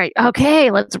 all right, okay,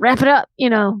 let's wrap it up,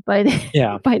 by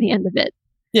the end of it.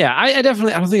 Yeah, I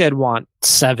don't think I'd want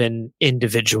 7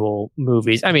 individual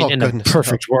movies. I mean, in a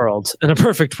perfect world,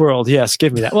 yes,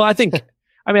 give me that. Well, I think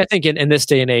in this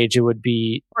day and age, it would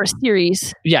be, or a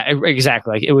series. Yeah,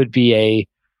 exactly. Like it would be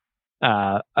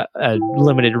a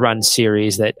limited run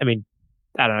series that, I mean,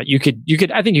 I don't know. You could.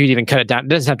 I think you could even cut it down. It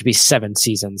doesn't have to be 7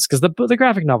 seasons, because the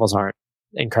graphic novels aren't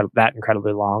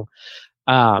incredibly long.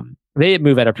 They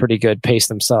move at a pretty good pace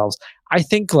themselves. I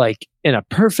think, like in a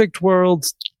perfect world,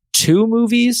 2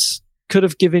 movies could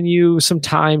have given you some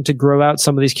time to grow out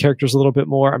some of these characters a little bit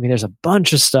more. I mean, there's a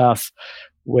bunch of stuff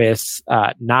with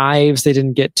Knives they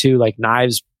didn't get to. Like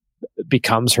Knives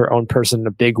becomes her own person in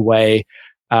a big way.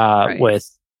 Right.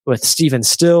 With Stephen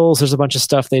Stills, there's a bunch of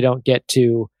stuff they don't get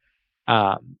to.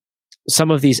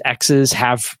 Some of these exes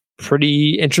have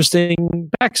pretty interesting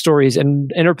backstories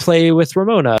and interplay with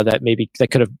Ramona that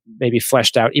could have maybe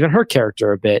fleshed out even her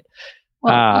character a bit.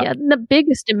 Well, the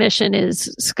biggest omission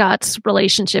is Scott's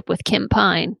relationship with Kim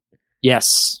Pine.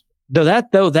 Yes, that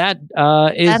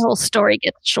whole story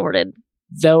gets shorted.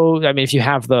 Though, I mean, if you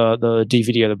have the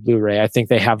DVD or the Blu-ray, I think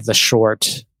they have the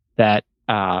short that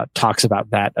talks about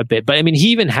that a bit. But I mean, he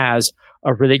even has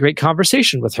a really great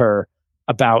conversation with her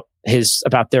about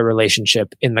their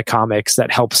relationship in the comics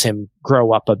that helps him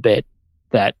grow up a bit.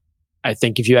 That I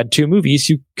think if you had 2 movies,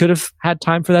 you could have had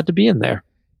time for that to be in there.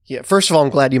 Yeah. First of all, I'm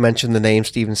glad you mentioned the name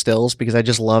Stephen Stills, because I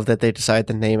just love that they decided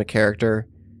to name a character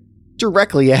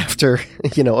directly after,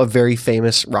 a very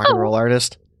famous rock and roll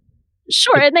artist.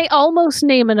 Sure, and they almost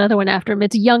name another one after him.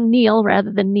 It's Young Neil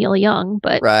rather than Neil Young,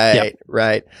 but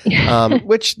right.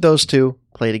 Which those 2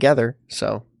 play together,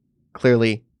 so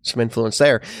clearly some influence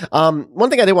there. One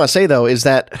thing I did want to say though is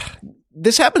that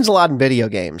this happens a lot in video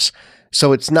games,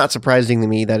 so it's not surprising to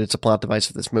me that it's a plot device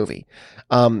of this movie.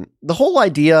 The whole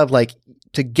idea of like,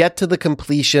 to get to the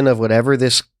completion of whatever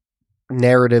this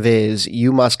narrative is,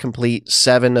 you must complete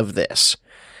 7 of this,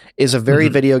 is a very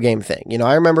video game thing.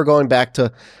 I remember going back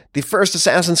to the first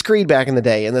Assassin's Creed back in the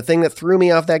day, and the thing that threw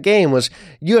me off that game was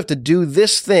you have to do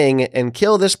this thing and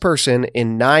kill this person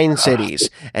in 9 cities,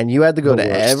 and you had to go to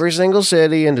every single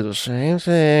city and do the same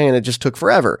thing, and it just took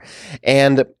forever.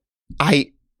 And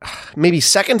maybe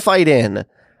second fight in,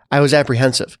 I was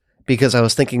apprehensive, because I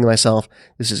was thinking to myself,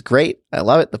 this is great, I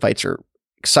love it, the fights are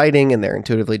exciting and they're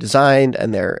intuitively designed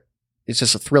and it's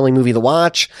just a thrilling movie to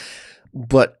watch,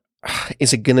 but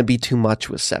is it going to be too much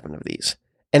with 7 of these?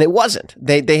 And it wasn't.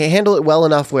 They handle it well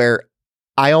enough where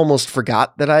I almost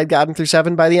forgot that I had gotten through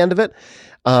 7 by the end of it.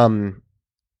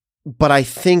 But I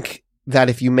think that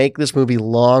if you make this movie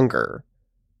longer,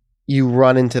 you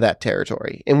run into that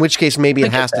territory, in which case maybe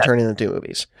it has to turn into 2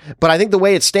 movies. But I think the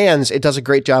way it stands, it does a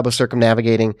great job of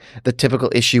circumnavigating the typical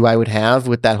issue I would have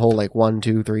with that whole like 1,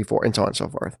 2, 3, 4, and so on and so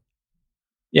forth.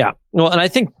 Yeah. Well, and I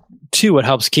think too, what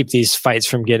helps keep these fights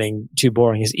from getting too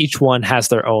boring is each one has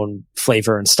their own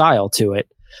flavor and style to it,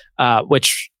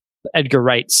 which Edgar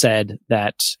Wright said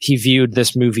that he viewed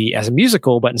this movie as a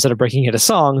musical, but instead of breaking into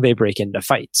song, they break into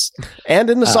fights. And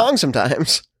into song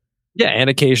sometimes. Yeah, and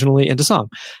occasionally into song.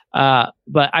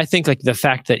 But I think like the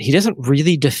fact that he doesn't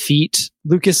really defeat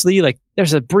Lucas Lee, like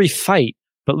there's a brief fight,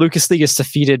 but Lucas Lee gets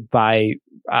defeated by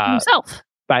himself,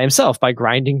 by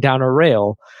grinding down a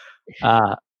rail.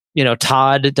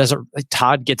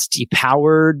 Todd gets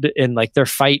depowered, and like their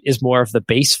fight is more of the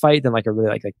base fight than like a really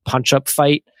like punch up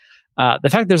fight. The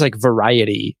fact there's like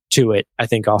variety to it, I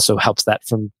think also helps that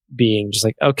from being just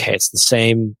like, okay, it's the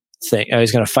same thing. Oh,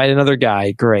 he's going to fight another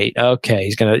guy. Great. Okay.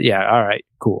 He's going to, yeah. All right,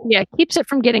 cool. Yeah. Keeps it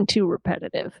from getting too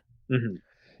repetitive. Mm-hmm.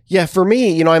 Yeah. For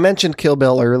me, I mentioned Kill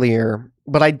Bill earlier,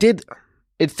 but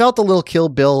it felt a little Kill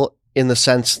Bill in the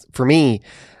sense for me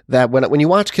that when you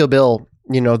watch Kill Bill,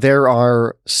 there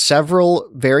are several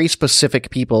very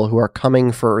specific people who are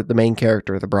coming for the main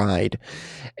character, the bride,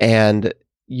 and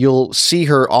you'll see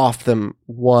her off them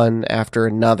one after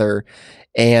another.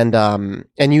 And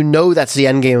that's the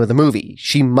end game of the movie.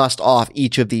 She must off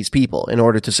each of these people in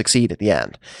order to succeed at the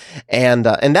end. And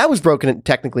that was broken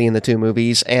technically in the two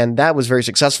movies, and that was very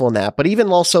successful in that. But even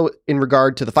also in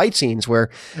regard to the fight scenes, where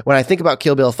when I think about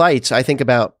Kill Bill fights, I think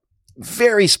about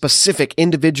very specific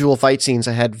individual fight scenes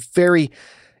that had very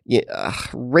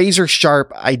razor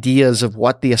sharp ideas of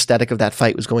what the aesthetic of that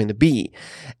fight was going to be.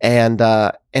 And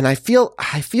I feel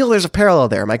there's a parallel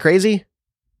there. Am I crazy?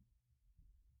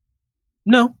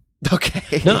 No.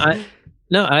 Okay. No,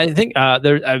 I think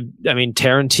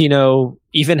Tarantino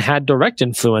even had direct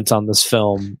influence on this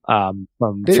film, from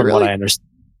really? What I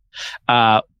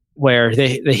understand. Where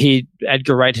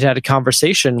Edgar Wright had a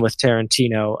conversation with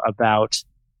Tarantino about.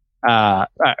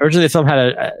 Originally, the film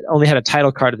only had a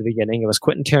title card at the beginning. It was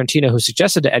Quentin Tarantino who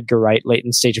suggested to Edgar Wright late in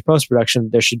the stage of post-production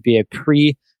there should be a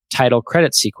pre-title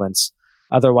credit sequence.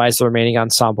 Otherwise, the remaining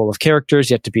ensemble of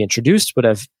characters yet to be introduced would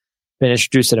have been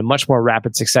introduced in a much more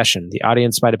rapid succession. The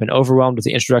audience might have been overwhelmed with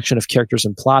the introduction of characters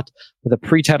and plot. With a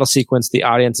pre-title sequence, the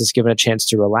audience is given a chance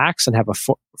to relax and have a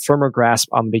firmer grasp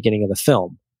on the beginning of the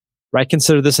film. Wright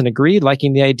considered this and agreed,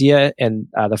 liking the idea, and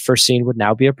the first scene would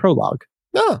now be a prologue.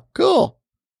 Oh, cool.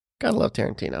 Gotta love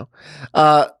Tarantino.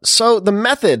 So the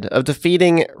method of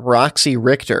defeating Roxy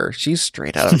Richter, she's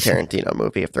straight out of a Tarantino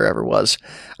movie if there ever was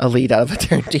a lead out of a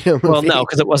Tarantino movie. Well, no,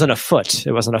 because it wasn't a foot.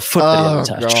 It wasn't a foot that he had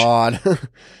to touch. Oh, God.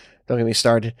 Don't get me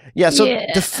started. Yeah, so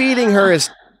defeating her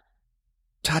is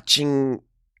touching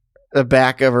the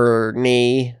back of her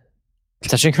knee.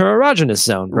 Touching her erogenous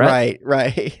zone, right?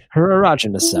 Right. Her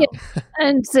erogenous zone. Yeah.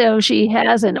 And so she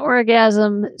has an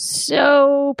orgasm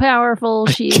so powerful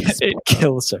it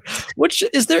kills her. Which,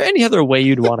 is there any other way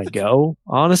you'd want to go,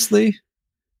 honestly?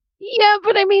 Yeah,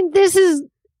 but I mean, this is,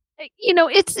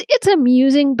 it's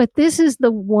amusing, but this is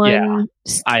the one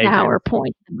sour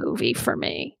point in the movie for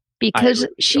me. Because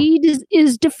she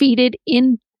is defeated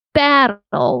in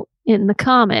battle in the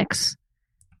comics.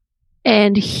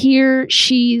 And here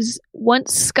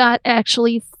once Scott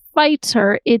actually fights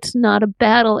her, it's not a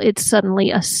battle, it's suddenly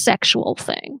a sexual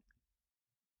thing.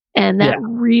 And that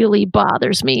really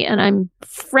bothers me. And I'm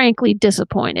frankly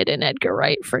disappointed in Edgar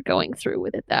Wright for going through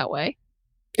with it that way.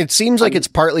 It seems like it's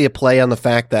partly a play on the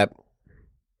fact that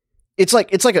it's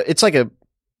like a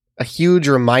huge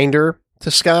reminder to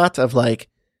Scott of like,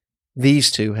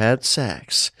 these two had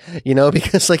sex,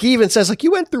 because like he even says like,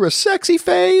 you went through a sexy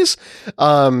phase.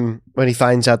 When he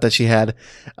finds out that she had,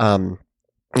 a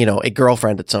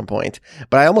girlfriend at some point,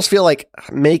 but I almost feel like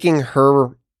making her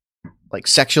like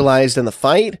sexualized in the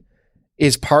fight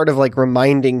is part of like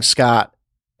reminding Scott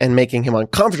and making him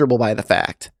uncomfortable by the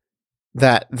fact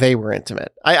that they were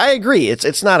intimate. I agree.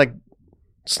 It's not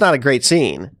a great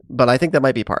scene, but I think that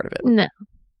might be part of it. No.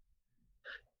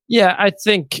 Yeah, I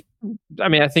think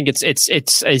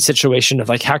it's a situation of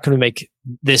like, how can we make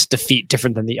this defeat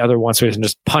different than the other one so we can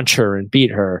just punch her and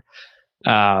beat her?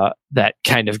 That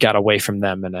kind of got away from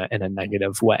them in a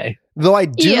negative way. Though I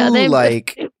do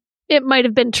it might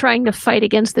have been trying to fight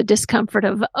against the discomfort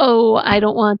of, I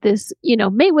don't want this.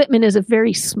 Mae Whitman is a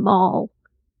very small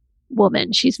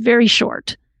woman. She's very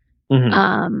short.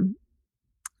 Mm-hmm.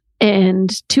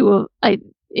 And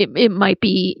it might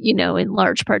be, in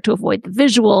large part to avoid the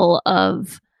visual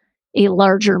of a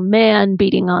larger man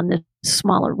beating on this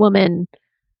smaller woman,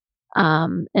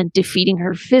 and defeating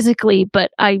her physically.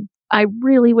 But I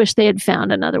really wish they had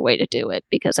found another way to do it,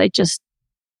 because I just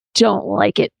don't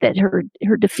like it that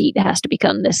her defeat has to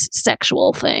become this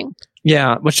sexual thing.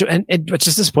 Yeah, which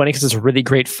is disappointing because it's a really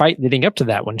great fight leading up to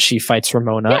that when she fights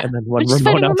Ramona, and then when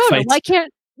Ramona fights, why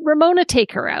can't Ramona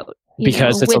take her out?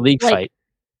 Because it's a league fight.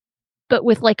 But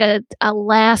with like a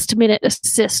last minute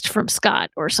assist from Scott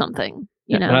or something.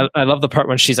 I love the part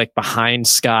when she's like behind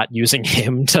Scott using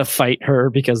him to fight her,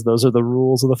 because those are the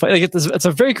rules of the fight. Like it's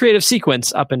a very creative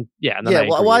sequence up and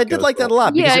I did like that a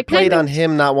lot, because it played on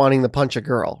him not wanting to punch a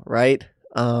girl, right?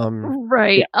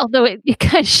 Right. Yeah. Although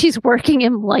she's working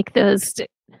him like those.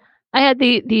 I had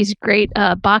these great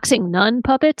boxing nun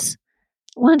puppets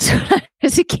once when I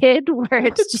was a kid, where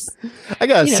it's just I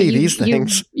gotta see these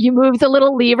things. You move the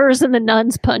little levers and the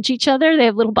nuns punch each other. They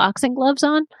have little boxing gloves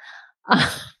on.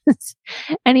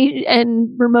 And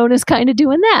Ramona's kind of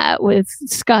doing that with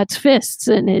Scott's fists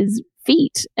and his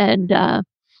feet. And,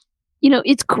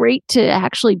 it's great to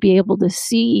actually be able to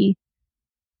see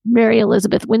Mary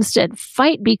Elizabeth Winstead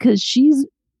fight because she's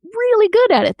really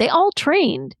good at it. They all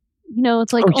trained.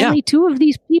 It's like only 2 of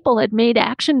these people had made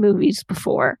action movies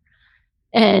before.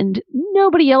 And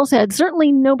nobody else had.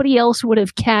 Certainly nobody else would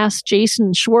have cast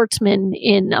Jason Schwartzman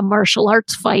in a martial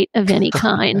arts fight of any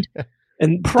kind.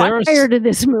 And prior to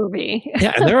this movie.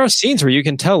 Yeah, and there are scenes where you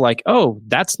can tell, like, oh,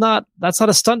 that's not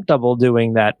a stunt double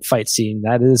doing that fight scene.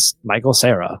 That is Michael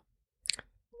Cera.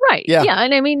 Right. Yeah.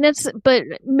 And but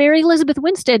Mary Elizabeth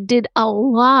Winstead did a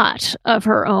lot of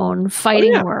her own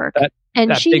fighting work.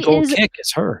 And that big old kick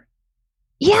is her.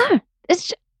 Yeah.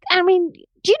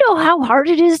 Do you know how hard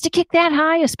it is to kick that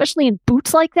high, especially in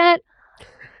boots like that?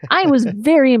 I was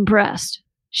very impressed.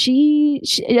 She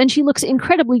looks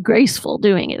incredibly graceful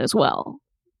doing it as well.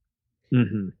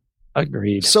 Mm-hmm.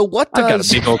 Agreed. So what does... I've got a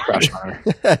big old crush on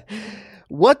her.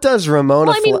 What does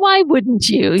Ramona... Well, why wouldn't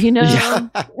you, with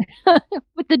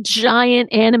the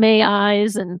giant anime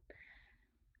eyes and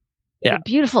the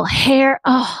beautiful hair.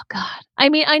 Oh, God. I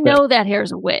know that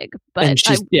hair's a wig, but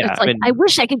I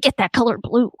wish I could get that color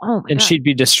blue. Oh, my God. She'd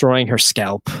be destroying her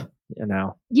scalp,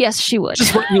 Yes, she would.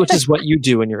 Which is what you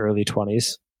do in your early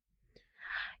 20s.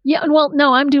 Yeah, well,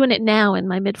 no, I'm doing it now in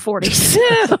my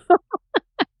mid-40s.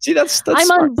 See, that's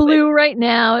I'm on blue right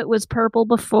now. It was purple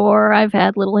before. I've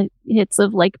had little hits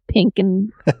of like pink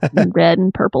and red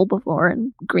and purple before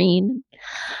and green.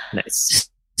 Nice.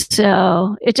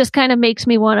 So it just kind of makes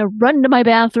me want to run to my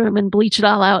bathroom and bleach it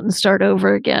all out and start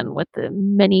over again with the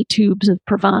many tubes of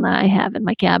Pravana I have in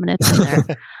my cabinets in there.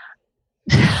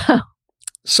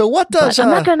 So what does... I'm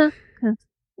not going to...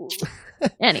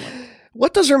 Anyway.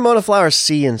 What does Ramona Flowers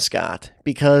see in Scott?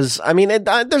 Because,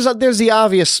 there's the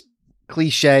obvious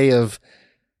cliche of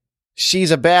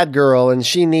she's a bad girl and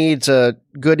she needs a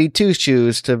goody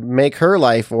two-shoes to make her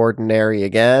life ordinary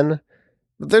again.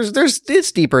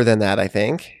 It's deeper than that, I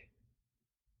think.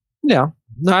 Yeah.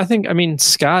 No, I think,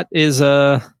 Scott is he's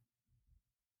a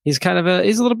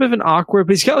little bit of an awkward,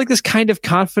 but he's got like this kind of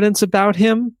confidence about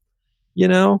him,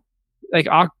 Like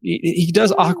he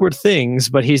does awkward things,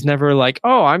 but he's never like,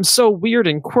 oh, I'm so weird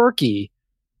and quirky.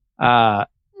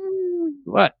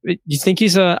 What? You think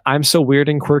he's I'm so weird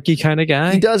and quirky kind of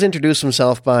guy? He does introduce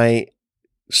himself by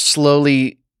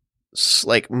slowly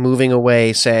moving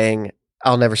away saying,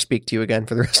 I'll never speak to you again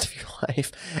for the rest of your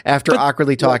life after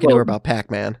awkwardly talking to her about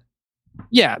Pac-Man.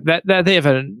 Yeah, that they have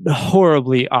a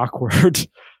horribly awkward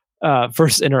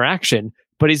first interaction.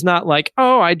 But he's not like,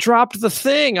 oh, I dropped the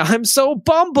thing. I'm so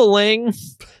bumbling.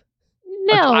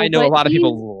 No, I know a lot of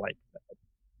people like that.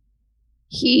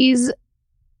 He's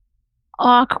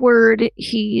awkward.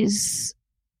 He's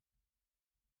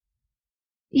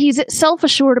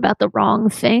self-assured about the wrong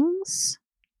things,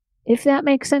 if that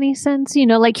makes any sense.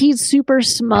 He's super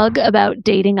smug about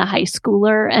dating a high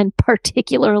schooler, and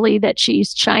particularly that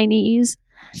she's Chinese.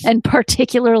 And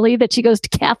particularly that she goes to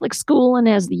Catholic school and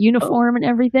has the uniform and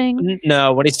everything.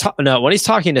 No, when he's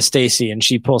talking to Stacy and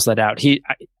she pulls that out,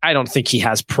 I don't think he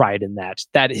has pride in that.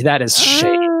 That is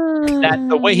shame. That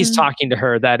the way he's talking to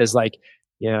her, that is like,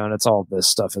 and it's all this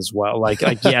stuff as well. Like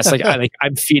yes,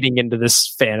 I'm feeding into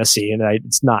this fantasy, and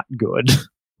it's not good.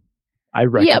 I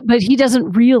reckon. Yeah, but he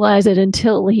doesn't realize it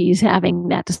until he's having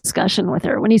that discussion with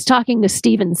her. When he's talking to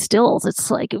Stephen Stills,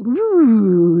 it's like,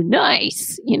 ooh,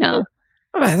 nice,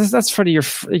 That's front of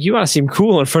you want to seem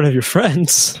cool in front of your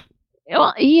friends.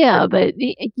 Well, yeah, but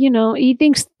he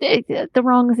thinks the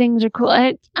wrong things are cool.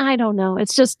 I don't know.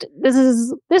 It's just this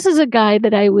is a guy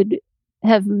that I would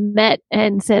have met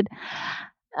and said,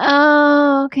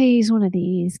 "Oh, okay, he's one of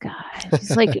these guys.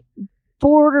 He's like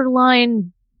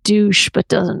borderline douche, but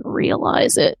doesn't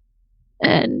realize it."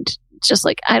 And it's just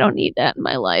like, I don't need that in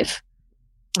my life.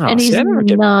 Oh, and he's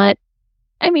not.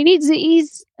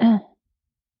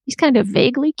 He's kind of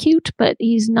vaguely cute, but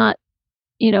he's not,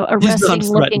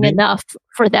 arresting looking enough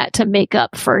for that to make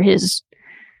up for his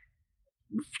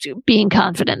being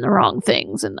confident in the wrong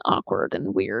things and awkward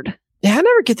and weird. Yeah, I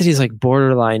never get that he's like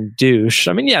borderline douche.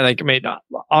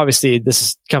 Obviously this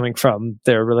is coming from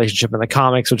their relationship in the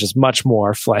comics, which is much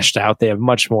more fleshed out. They have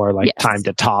much more time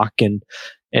to talk and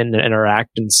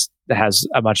interact, and has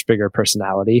a much bigger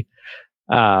personality.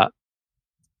 But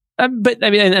and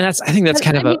I think that's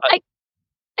kind of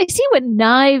I see what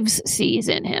Knives sees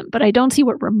in him, but I don't see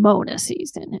what Ramona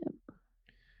sees in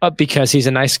him. Because he's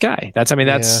a nice guy.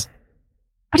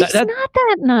 But he's not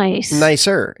that nice.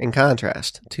 Nicer, in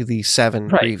contrast to the 7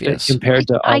 previous. Compared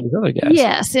to all these other guys.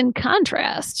 Yes, in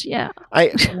contrast, yeah.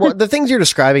 The things you're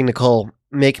describing, Nicole,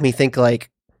 make me think like,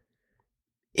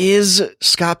 is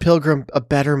Scott Pilgrim a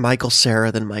better Michael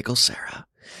Cera than Michael Cera?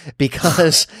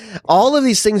 Because all of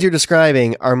these things you're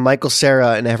describing are Michael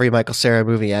Cera in every Michael Cera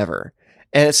movie ever.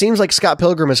 And it seems like Scott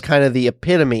Pilgrim is kind of the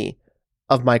epitome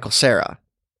of Michael Cera.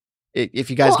 If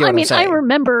you guys get what I'm saying. I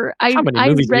remember I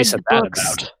read the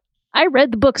books. I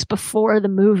read the books before the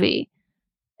movie.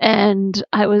 And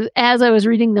as I was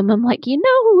reading them, I'm like, you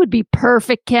know who would be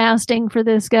perfect casting for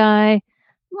this guy?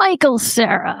 Michael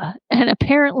Cera. And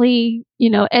apparently,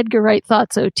 Edgar Wright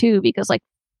thought so too, because like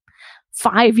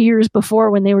 5 years before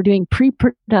when they were doing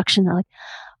pre-production, they're like,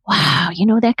 wow,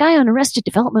 that guy on Arrested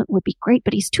Development would be great,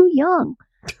 but he's too young.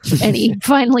 And he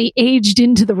finally aged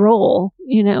into the role,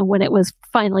 when it was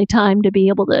finally time to be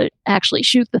able to actually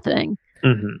shoot the thing.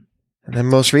 Mm-hmm. And then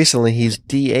most recently, he's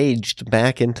de-aged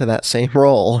back into that same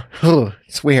role.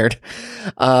 It's weird.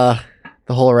 The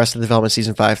whole Arrested Development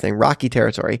Season 5 thing, rocky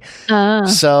territory.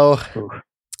 So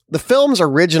the film's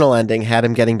original ending had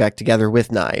him getting back together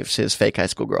with Knives, his fake high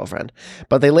school girlfriend.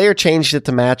 But they later changed it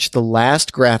to match the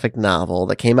last graphic novel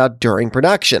that came out during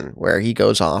production, where he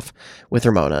goes off with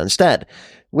Ramona instead.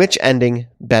 Which ending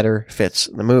better fits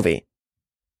the movie?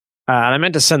 And I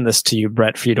meant to send this to you,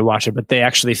 Brett, for you to watch it, but they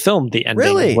actually filmed the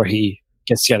ending where he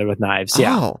gets together with Knives.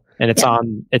 Yeah. Oh. And it's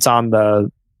on the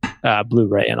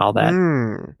Blu-ray and all that.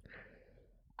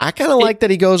 I kind of like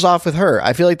that he goes off with her.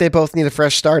 I feel like they both need a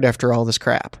fresh start after all this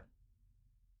crap.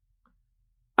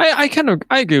 I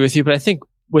agree with you, but I think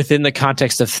within the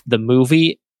context of the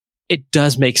movie, it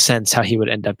does make sense how he would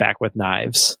end up back with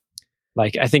Knives.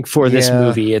 Like, I think for this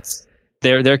movie, it's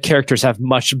their characters have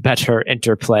much better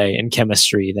interplay and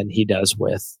chemistry than he does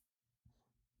with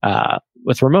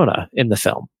Ramona in the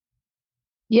film.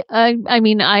 Yeah, I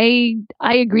mean, I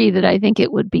agree that I think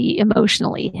it would be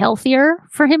emotionally healthier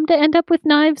for him to end up with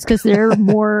Knives because they're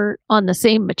more on the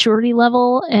same maturity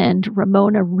level, and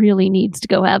Ramona really needs to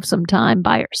go have some time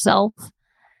by herself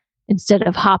instead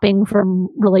of hopping from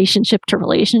relationship to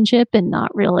relationship and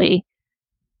not really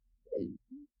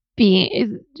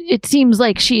being. It seems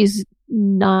like she's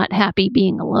not happy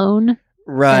being alone.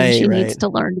 Right. And she needs to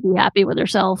learn to be happy with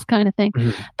herself, kind of thing.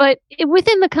 Mm-hmm. But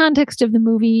within the context of the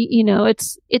movie,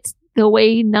 it's the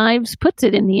way Knives puts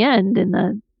it in the end, in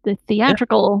the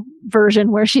theatrical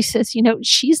version, where she says,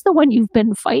 she's the one you've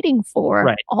been fighting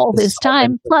for all this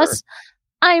time. Plus,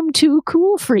 I'm too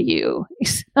cool for you.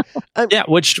 Yeah,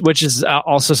 which is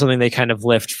also something they kind of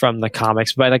lift from the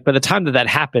comics. By the time that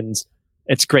happens,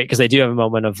 it's great because they do have a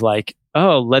moment of like,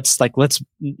 oh, let's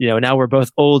now we're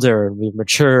both older and we've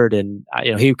matured, and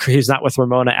he's not with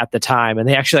Ramona at the time, and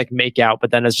they actually make out,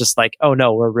 but then it's just like, oh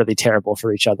no, we're really terrible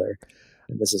for each other,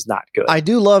 and this is not good. I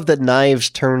do love that Knives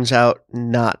turns out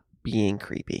not being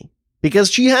creepy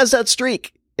because she has that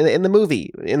streak in the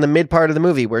movie, in the mid part of the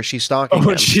movie where she's stalking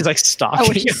him. She's like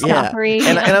stalking him. Yeah.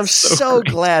 And I'm so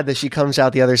glad that she comes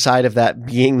out the other side of that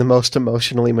being the most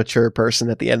emotionally mature person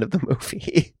at the end of the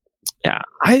movie. Yeah,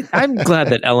 I'm glad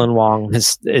that Ellen Wong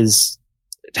is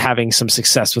having some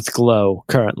success with Glow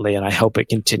currently, and I hope it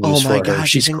continues. Oh my God,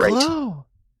 she's great. Glow.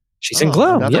 She's in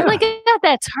Glow. Yeah. Oh my God,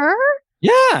 that's her?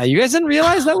 Yeah, you guys didn't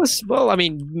realize that was. Well, I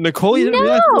mean, Nicole, you didn't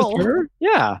realize that was her.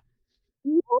 Yeah,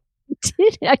 no, I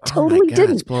did. I totally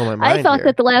didn't. It's blowing my mind I thought here.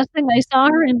 that the last thing I saw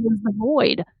her in was The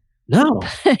Void. No,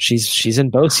 she's in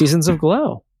both seasons of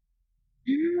Glow.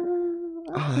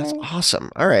 Oh, that's awesome.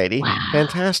 Alrighty. Wow.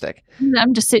 Fantastic.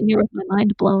 I'm just sitting here with my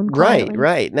mind blown. Quietly.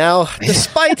 Right. Now,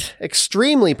 despite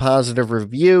extremely positive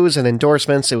reviews and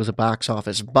endorsements, it was a box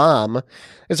office bomb.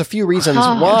 There's a few reasons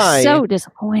why. So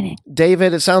disappointing.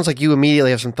 David, it sounds like you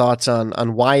immediately have some thoughts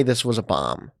on why this was a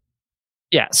bomb.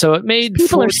 Yeah, so it made...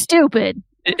 People are stupid.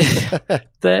 So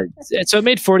it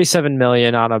made $47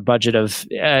 million on a budget of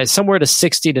somewhere to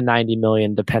 $60 to $90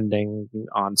 million, depending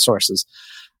on sources.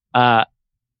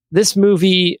 This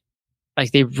movie,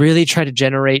 they really tried to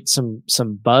generate some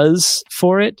buzz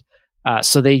for it.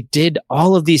 So they did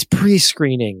all of these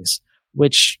pre-screenings,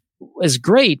 which is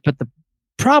great. But the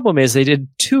problem is they did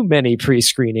too many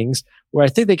pre-screenings where I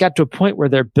think they got to a point where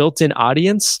their built-in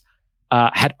audience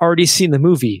had already seen the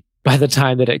movie by the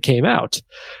time that it came out.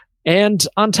 And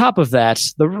on top of that,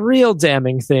 the real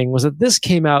damning thing was that this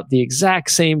came out the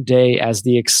exact same day as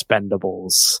The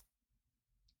Expendables.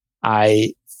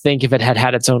 I think if it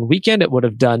had its own weekend, it would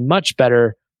have done much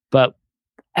better. But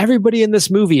everybody in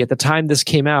this movie at the time this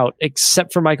came out,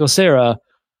 except for Michael Cera,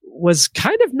 was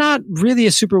kind of not really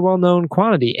a super well-known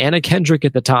quantity. Anna Kendrick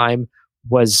at the time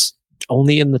was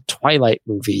only in the Twilight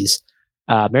movies.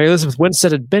 Mary Elizabeth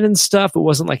Winstead had been in stuff, but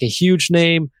wasn't like a huge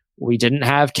name. We didn't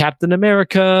have Captain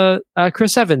America,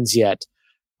 Chris Evans yet.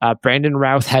 Brandon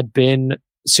Routh had been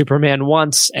Superman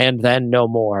once and then no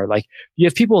more. Like, you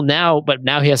have people now, but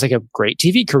now he has like a great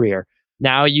TV career.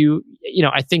 Now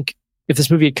I think if this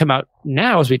movie had come out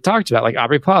now, as we talked about, like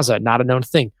Aubrey Plaza, not a known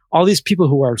thing. All these people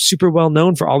who are super well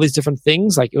known for all these different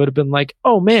things, like it would have been like,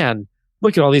 oh man,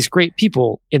 look at all these great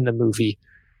people in the movie.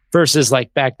 Versus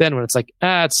like back then when it's like,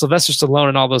 it's Sylvester Stallone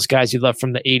and all those guys you love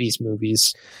from the 80s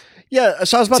movies. Yeah,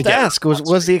 so I was about to ask,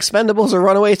 was The Expendables a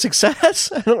runaway success?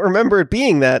 I don't remember it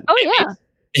being that. Oh, yeah.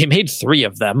 They made 3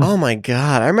 of them. Oh my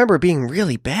God. I remember it being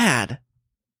really bad.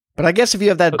 But I guess if you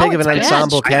have that big of an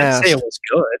ensemble cast. I didn't say it was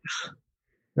good.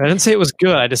 I didn't say it was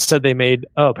good. I just said they made,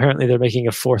 apparently they're making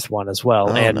a 4th one as well.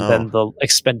 Then the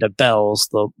Expendables,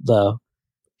 the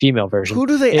female version. Who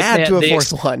do they add to a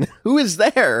 4th one? Who is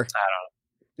there? I don't know.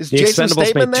 Is Jason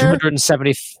Statham there?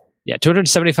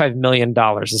 $275 million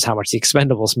is how much the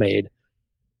Expendables made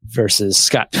versus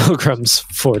Scott Pilgrim's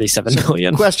 $47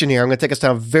 million. Question here. I'm going to take us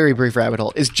down a very brief rabbit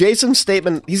hole. Is Jason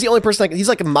Statham, he's the only person, he's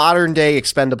like a modern day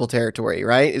Expendable territory,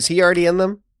 right? Is he already in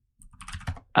them?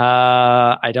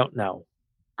 I don't know.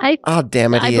 Oh,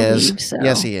 damn it. He is. So.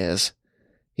 Yes, he is.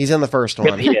 He's in the first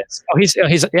one. He is.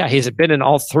 He's been in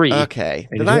all 3. Okay.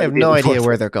 Then I have no idea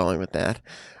where they're going with that.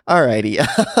 Alrighty.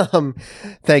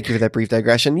 Thank you for that brief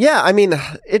digression. Yeah, I mean,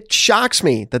 it shocks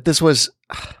me that this was...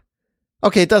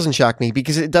 Okay, it doesn't shock me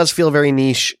because it does feel very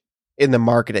niche in the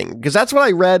marketing. Because that's what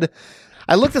I read.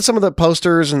 I looked at some of the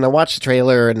posters and I watched the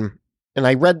trailer and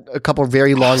I read a couple of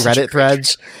very long Reddit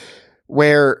threads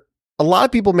where a lot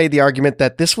of people made the argument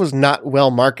that this was not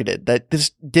well marketed, that this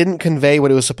didn't convey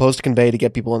what it was supposed to convey to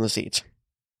get people in the seats.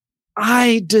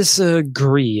 I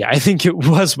disagree. I think it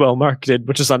was well marketed,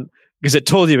 which is because it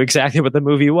told you exactly what the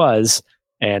movie was,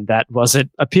 and that wasn't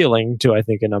appealing to, I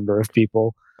think, a number of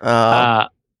people. Yeah,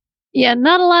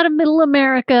 not a lot of middle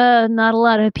America, not a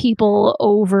lot of people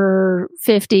over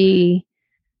 50,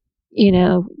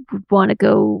 want to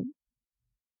go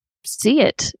see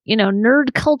it.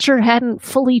 Nerd culture hadn't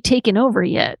fully taken over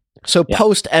yet. So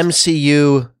post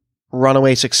MCU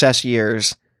runaway success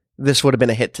years, this would have been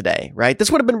a hit today, right?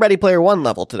 This would have been Ready Player One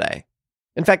level today.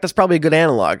 In fact, that's probably a good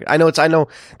analog. I think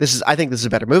this is a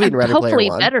better movie than Ready Player One.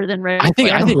 Hopefully better than Ready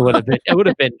Player One. I think it would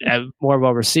have been more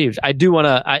well received. I do want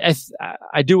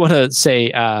to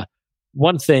say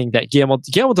one thing that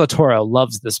Guillermo del Toro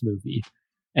loves this movie,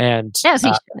 and yes, he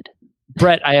should.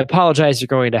 Brett, I apologize. You're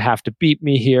going to have to beat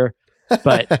me here,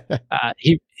 but I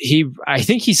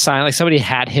think he signed, like somebody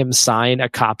had him sign a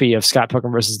copy of Scott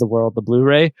Pilgrim vs. the World, the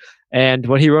Blu-ray, and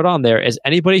what he wrote on there is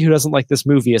anybody who doesn't like this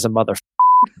movie is a mother.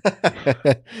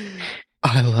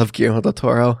 I love Guillermo del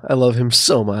Toro. I love him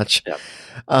so much. Yep.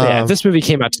 If this movie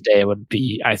came out today, it would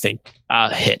be, I think,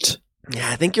 a hit. Yeah,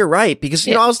 I think you're right because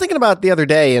I was thinking about it the other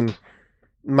day, and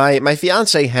my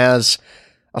fiance has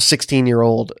a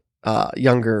 16-year-old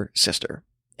younger sister,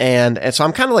 and so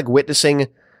I'm kind of like witnessing,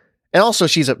 and also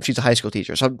she's a high school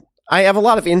teacher, so I have a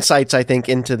lot of insights, I think,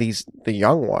 into the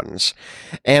young ones.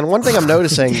 And one thing I'm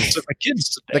noticing, the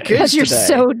kids because you're today,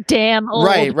 so damn old,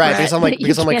 right? Because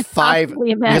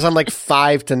I'm like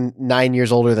 5 to 9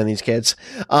 years older than these kids.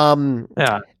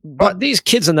 But these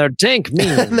kids and their dank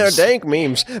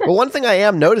memes, But one thing I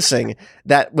am noticing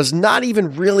that was not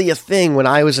even really a thing when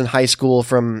I was in high school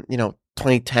from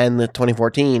 2010 to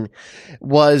 2014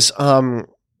 was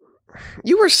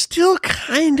you were still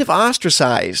kind of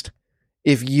ostracized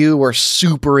if you were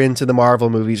super into the Marvel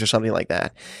movies or something like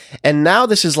that. And now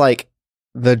this is like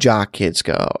the jock kids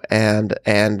go and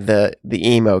the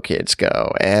emo kids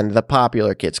go and the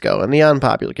popular kids go and the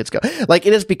unpopular kids go. Like,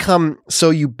 it has become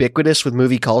so ubiquitous with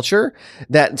movie culture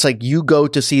that it's like you go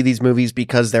to see these movies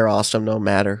because they're awesome no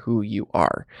matter who you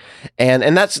are.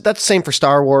 And that's the same for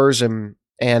Star Wars and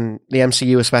the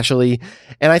MCU especially.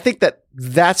 And I think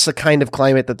that's the kind of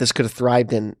climate that this could have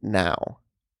thrived in now.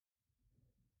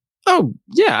 Oh,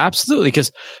 yeah, absolutely.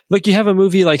 Because you have a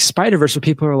movie like Spider-Verse where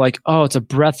people are like, oh, it's a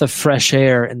breath of fresh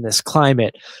air in this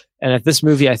climate. And if this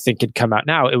movie, I think, had come out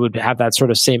now, it would have that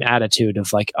sort of same attitude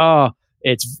of like, oh,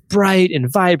 it's bright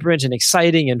and vibrant and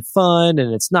exciting and fun,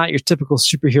 and it's not your typical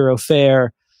superhero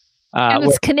fare. And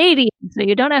it's Canadian, so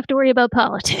you don't have to worry about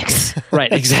politics.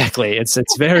 Right, exactly. It's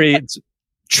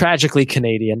tragically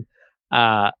Canadian.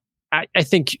 I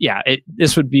think,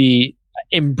 this would be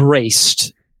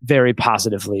embraced very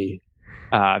positively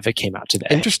if it came out today.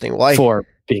 Interesting. Why? For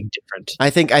being different.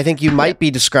 I think you might be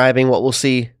describing what we'll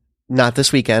see not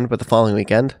this weekend, but the following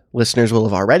weekend. Listeners will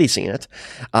have already seen it.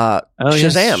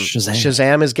 Shazam.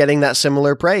 Shazam is getting that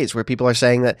similar praise where people are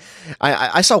saying that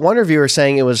I saw one reviewer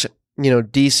saying it was,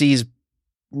 DC's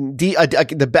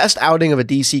the best outing of a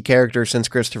DC character since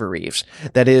Christopher Reeves.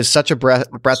 That is such a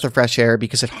breath of fresh air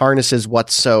because it harnesses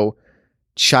what's so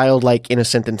childlike,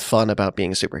 innocent, and fun about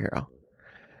being a superhero.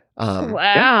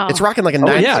 Wow. It's rocking like a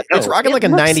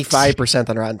 95%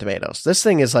 on Rotten Tomatoes. This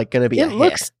thing is like going to be a hit. It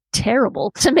looks terrible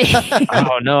to me.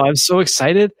 Oh no, I'm so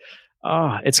excited.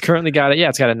 Oh, it's currently got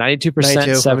it's got a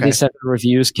 92%, 77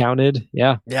 reviews counted.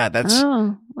 Yeah. Yeah, that's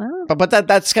wow. But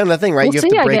that's kind of the thing, right? You have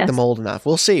to break the mold enough.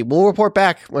 We'll see. We'll report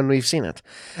back when we've seen it.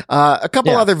 A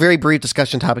couple other very brief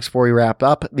discussion topics before we wrap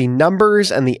up. The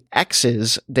numbers and the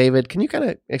X's. David, can you kind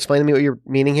of explain to me what you're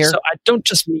meaning here? So I don't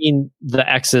just mean the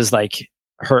X's like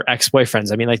her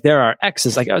ex-boyfriends. I mean, like, there are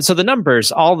X's. Like, so the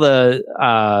numbers, all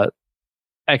the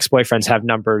ex-boyfriends have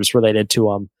numbers related to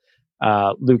them.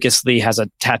 Lucas Lee has a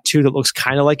tattoo that looks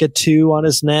kind of like a 2 on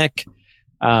his neck.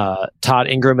 Todd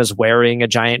Ingram is wearing a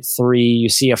giant 3. You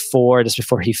see a 4 just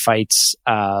before he fights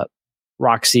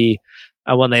Roxy.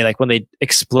 When they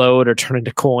explode or turn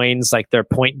into coins, like, their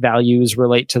point values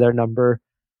relate to their number.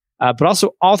 But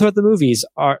also all throughout the movies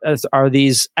are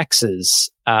these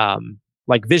X's,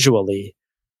 like, visually.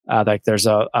 Like, there's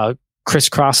a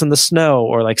crisscross in the snow,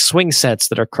 or like swing sets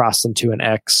that are crossed into an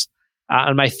X.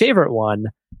 And my favorite one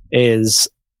is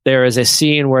there is a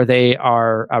scene where they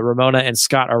are Ramona and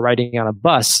Scott are riding on a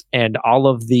bus, and all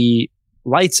of the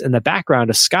lights in the background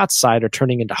of Scott's side are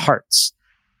turning into hearts,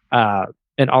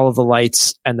 and all of the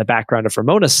lights and the background of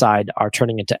Ramona's side are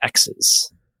turning into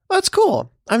X's. That's cool.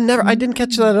 I didn't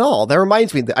catch that at all. That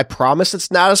reminds me. I promise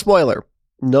it's not a spoiler.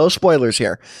 No spoilers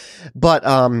here. But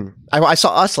I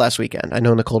saw Us last weekend. I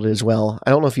know Nicole did as well. I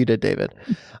don't know if you did, David.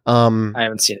 I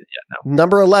haven't seen it yet. No.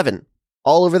 Number 11.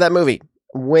 All over that movie.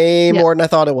 Way more than I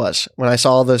thought it was when I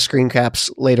saw the screen caps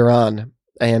later on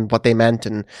and what they meant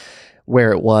and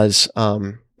where it was.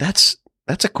 That's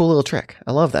a cool little trick.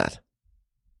 I love that.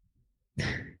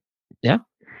 Yeah.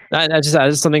 I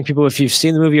just something people, if you've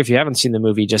seen the movie or if you haven't seen the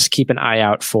movie, just keep an eye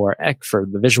out for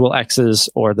the visual X's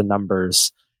or the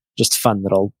numbers. Just fun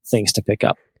little things to pick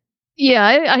up. Yeah,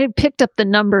 I picked up the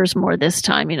numbers more this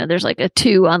time. You know, there's like a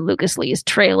 2 on Lucas Lee's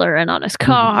trailer and on his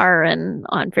car and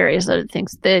on various other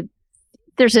things.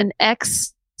 There's an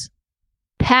X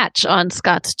patch on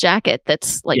Scott's jacket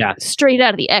that's like straight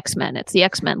out of the X-Men. It's the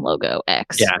X-Men logo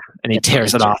X. Yeah, and he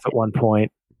tears it off at one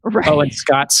point. Right. Oh, and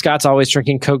Scott's always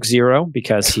drinking Coke Zero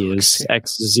because he is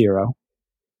X0.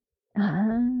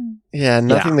 Yeah,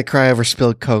 nothing to cry over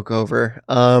spilled Coke over.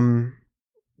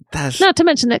 Not to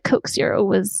mention that Coke Zero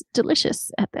was delicious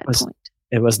at that point.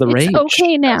 It was the rage. It's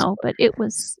okay now, but it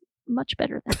was much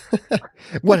better then.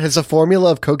 What, has the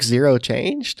formula of Coke Zero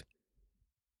changed?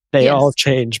 They all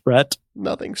change, Brett.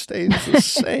 Nothing stays the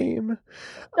same.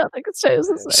 Nothing stays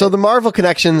the same. So the Marvel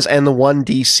connections and the one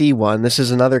DC one, this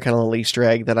is another kind of Easter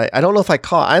egg that I don't know if I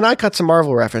caught. And I caught some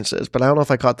Marvel references, but I don't know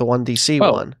if I caught the one DC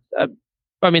one.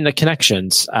 I mean, the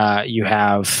connections. You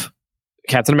have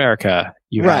Captain America.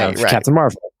 You have Captain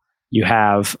Marvel. You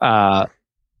have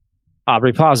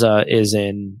Aubrey Plaza is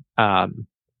in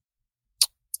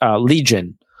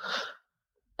Legion.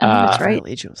 That's right.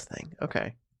 Legion's thing.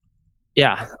 Okay.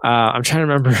 Yeah. I'm trying to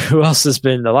remember who else has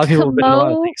been. A lot of people have been in a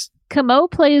lot of things. Camo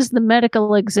plays the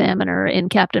medical examiner in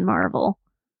Captain Marvel.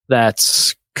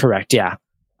 That's correct. Yeah.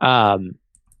 Brandon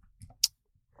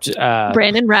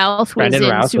Routh was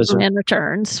in Superman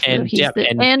Returns. And he's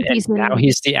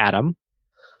the Atom.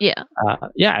 Yeah.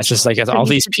 It's just like all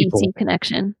these people. DC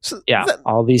connection. So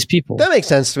all these people. That makes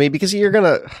sense to me because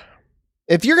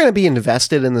if you're gonna be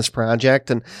invested in this project,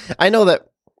 and I know that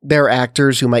there are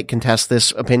actors who might contest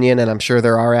this opinion, and I'm sure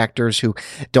there are actors who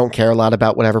don't care a lot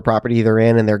about whatever property they're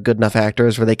in, and they're good enough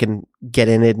actors where they can get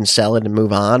in it and sell it and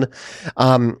move on.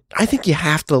 I think you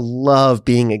have to love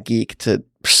being a geek to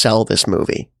sell this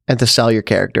movie and to sell your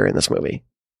character in this movie.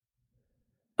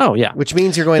 Oh yeah, which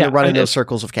means you're going to run in those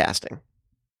circles of casting.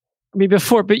 I mean,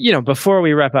 before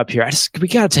we wrap up here, we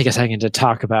got to take a second to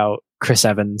talk about Chris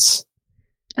Evans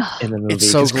in the movie.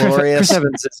 It's so glorious. Chris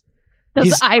Evans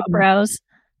those eyebrows.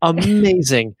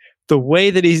 Amazing. The way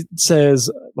that he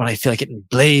says, when I feel like getting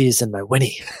blazed in my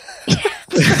Winnie.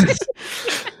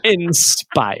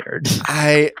 Inspired.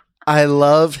 I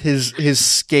love his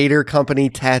skater company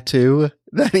tattoo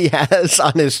that he has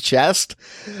on his chest.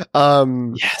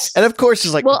 Yes. And of course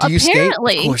he's like, do you skate?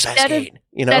 Of course I skate.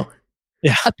 Yeah.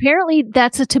 Apparently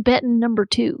that's a Tibetan number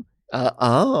 2. There you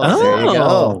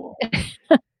go.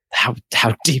 How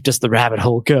deep does the rabbit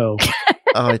hole go?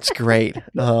 Oh, it's great.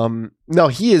 No,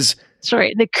 he is.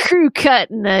 Sorry, the crew cut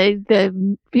and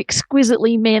the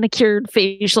exquisitely manicured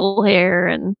facial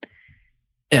hair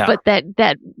but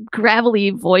that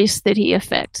gravelly voice that he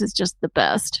affects is just the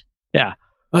best. Yeah.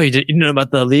 Oh, you didn't know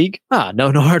about the League?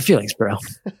 No hard feelings, bro.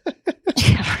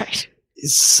 Yeah, right.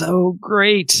 He's so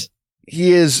great.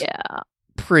 He is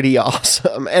pretty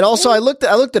awesome. And also I looked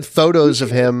at photos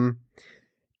of him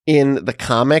in the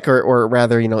comic or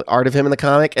rather, art of him in the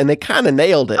comic, and they kind of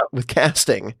nailed it with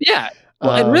casting. Yeah.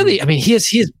 Well, and really, I mean, he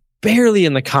is barely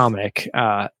in the comic.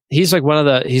 He's like one of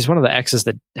the X's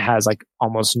that has like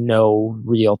almost no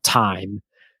real time.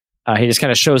 He just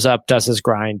kind of shows up, does his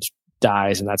grind,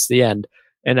 dies, and that's the end.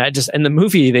 And in the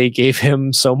movie, they gave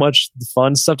him so much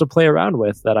fun stuff to play around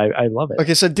with that I love it.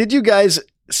 Okay, so did you guys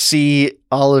see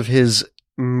all of his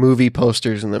movie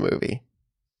posters in the movie?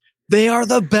 They are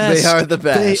the best. They are the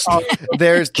best.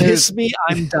 There's Kiss Me,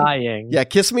 I'm Dying. Yeah,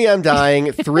 Kiss Me, I'm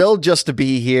Dying. Thrilled just to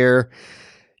be here.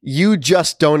 You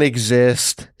just don't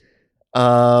exist.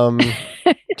 Trying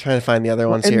to find the other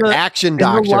ones here. Action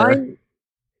Doctor.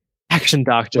 Action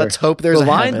Doctor. Let's hope there's a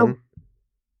heaven.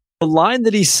 The line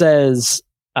that he says,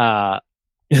 Cole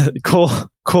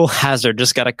Hazard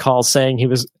just got a call saying he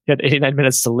had 89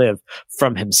 minutes to live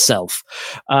from himself.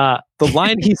 The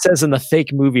line he says in the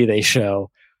fake movie they show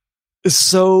is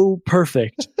so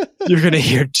perfect. You're going to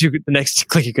hear the next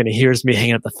click you're going to hear is me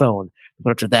hanging up the phone. But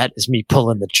after that is me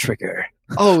pulling the trigger.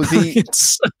 Oh,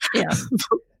 it's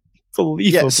believable.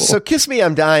 Yeah, so Kiss Me,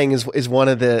 I'm Dying is one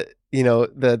of the,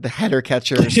 the header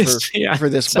catchers for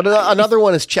this. But another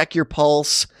one is Check Your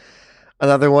Pulse.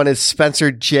 Another one is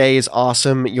Spencer J is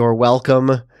awesome. You're welcome.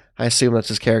 I assume that's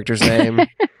his character's name.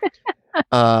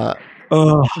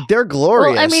 They're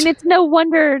glorious. Well, I mean, it's no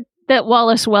wonder that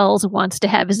Wallace Wells wants to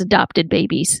have his adopted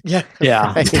babies. Yeah.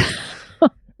 Right.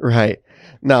 Right.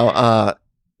 No,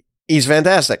 he's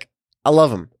fantastic. I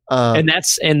love him. And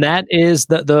that is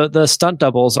the stunt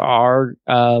doubles are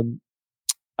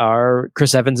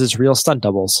Chris Evans's real stunt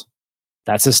doubles.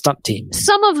 That's his stunt team.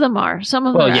 Some of them are. Some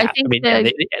of them. Yeah. I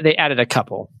think they added a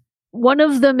couple. One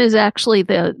of them is actually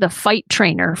the fight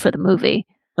trainer for the movie.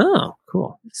 Oh,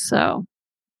 cool. So,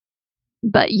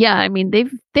 but yeah, I mean they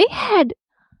had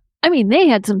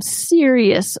some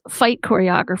serious fight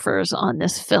choreographers on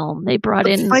this film. They brought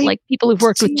in like people who've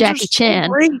worked with Jackie Chan.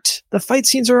 Great. The fight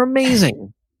scenes are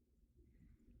amazing.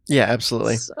 Yeah,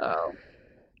 absolutely. So,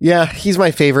 yeah, he's my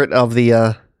favorite of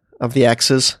the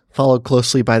X's, followed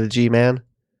closely by the G-Man.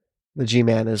 The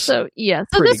G-Man is so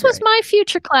this was my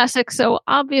future classic. So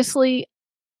obviously,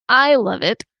 I love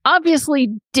it. Obviously,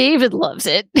 David loves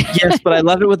it. Yes, but I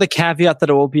love it with the caveat that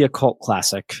it will be a cult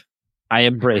classic. I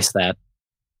embrace that.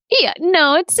 Yeah,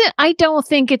 no, I don't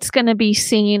think it's going to be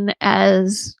seen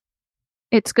as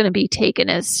it's going to be taken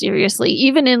as seriously.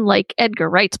 Even in like Edgar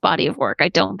Wright's body of work, I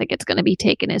don't think it's going to be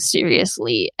taken as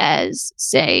seriously as,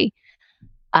 say,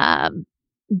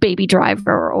 Baby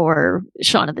Driver or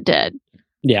Shaun of the Dead.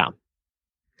 Yeah.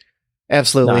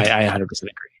 Absolutely. No, I 100%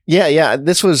 agree. Yeah.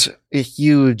 This was a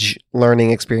huge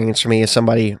learning experience for me as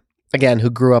somebody, again, who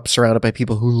grew up surrounded by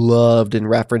people who loved and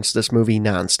referenced this movie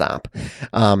nonstop.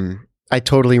 I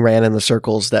totally ran in the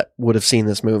circles that would have seen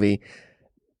this movie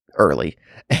early.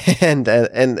 And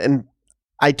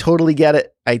I totally get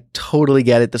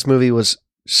it. This movie was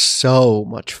so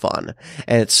much fun,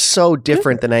 and it's so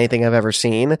different than anything I've ever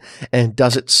seen, and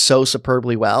does it so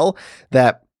superbly well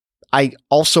that I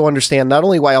also understand not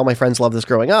only why all my friends love this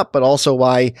growing up, but also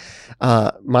why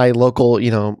my local,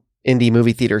 indie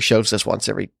movie theater shows this once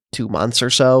every 2 months or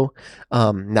so.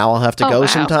 Now I'll have to go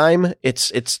sometime.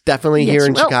 It's definitely here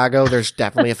in Chicago. There's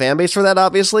definitely a fan base for that,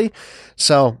 obviously.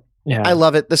 So yeah, I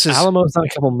love it. This is Alamo's done a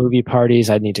couple movie parties.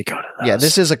 I need to go to those. Yeah,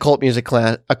 this is a cult music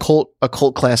a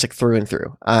cult classic through and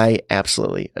through. I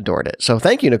absolutely adored it. So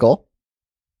thank you, Nicole.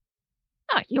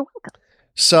 Oh, you're welcome.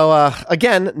 So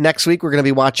again, next week we're going to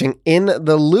be watching In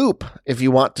the Loop. If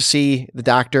you want to see the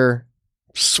Doctor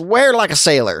swear like a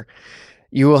sailor,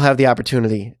 you will have the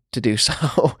opportunity to do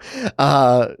so.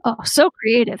 So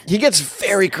creative. He gets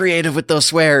very creative with those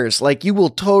swears. Like, you will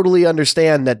totally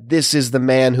understand that this is the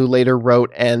man who later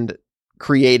wrote and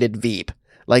created Veep.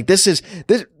 Like, this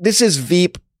is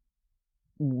Veep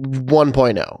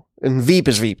 1.0. And Veep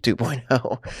is Veep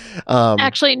 2.0.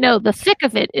 Actually, no, the thick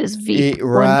of it is Veep.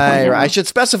 Right. I should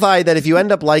specify that if you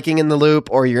end up liking In the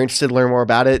Loop or you're interested to learn more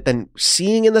about it, then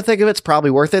seeing In the Thick of It's probably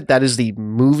worth it. That is the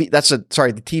movie. The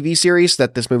TV series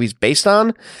that this movie's based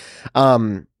on,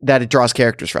 that it draws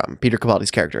characters from, Peter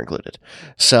Capaldi's character included.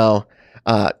 So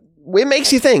it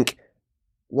makes you think,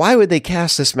 why would they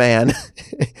cast this man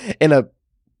in a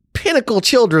pinnacle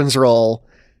children's role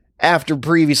after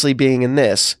previously being in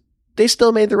this? They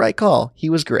still made the right call. He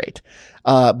was great.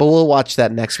 But we'll watch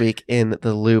that next week in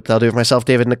The Loop. That'll do it for myself,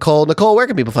 David, Nicole. Nicole, where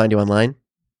can people find you online?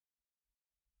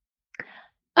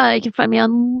 You can find me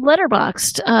on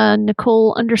Letterboxd,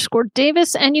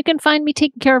 Nicole_Davis, and you can find me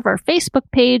taking care of our Facebook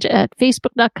page at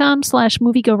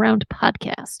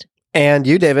facebook.com/moviegoroundpodcast. And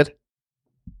you, David?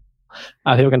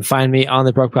 People can find me on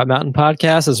the Brokeback Mountain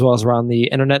podcast, as well as around the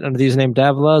internet under the username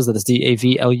Davluz. That is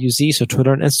DAVLUZ. So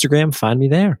Twitter and Instagram, find me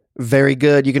there. Very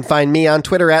good. You can find me on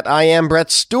Twitter at I am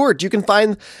Brett Stewart. You can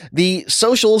find the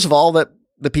socials of all the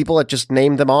people that just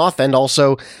named them off, and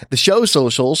also the show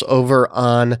socials over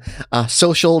on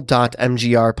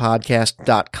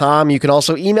social.mgrpodcast.com. You can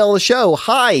also email the show,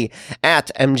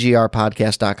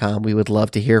 hi@mgrpodcast.com. We would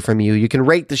love to hear from you. You can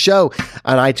rate the show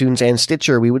on iTunes and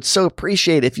Stitcher. We would so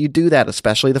appreciate if you do that,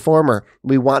 especially the former.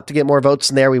 We want to get more votes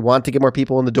in there. We want to get more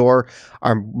people in the door.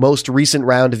 Our most recent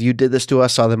round of You Did This To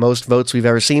Us saw the most votes we've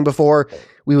ever seen before.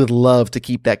 We would love to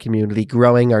keep that community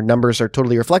growing. Our numbers are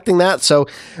totally reflecting that. So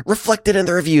reflect it in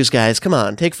the reviews, guys. Come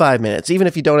on, take 5 minutes. Even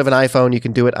if you don't have an iPhone, you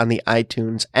can do it on the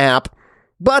iTunes app.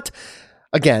 But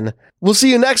again, we'll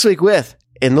see you next week with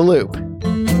In the Loop.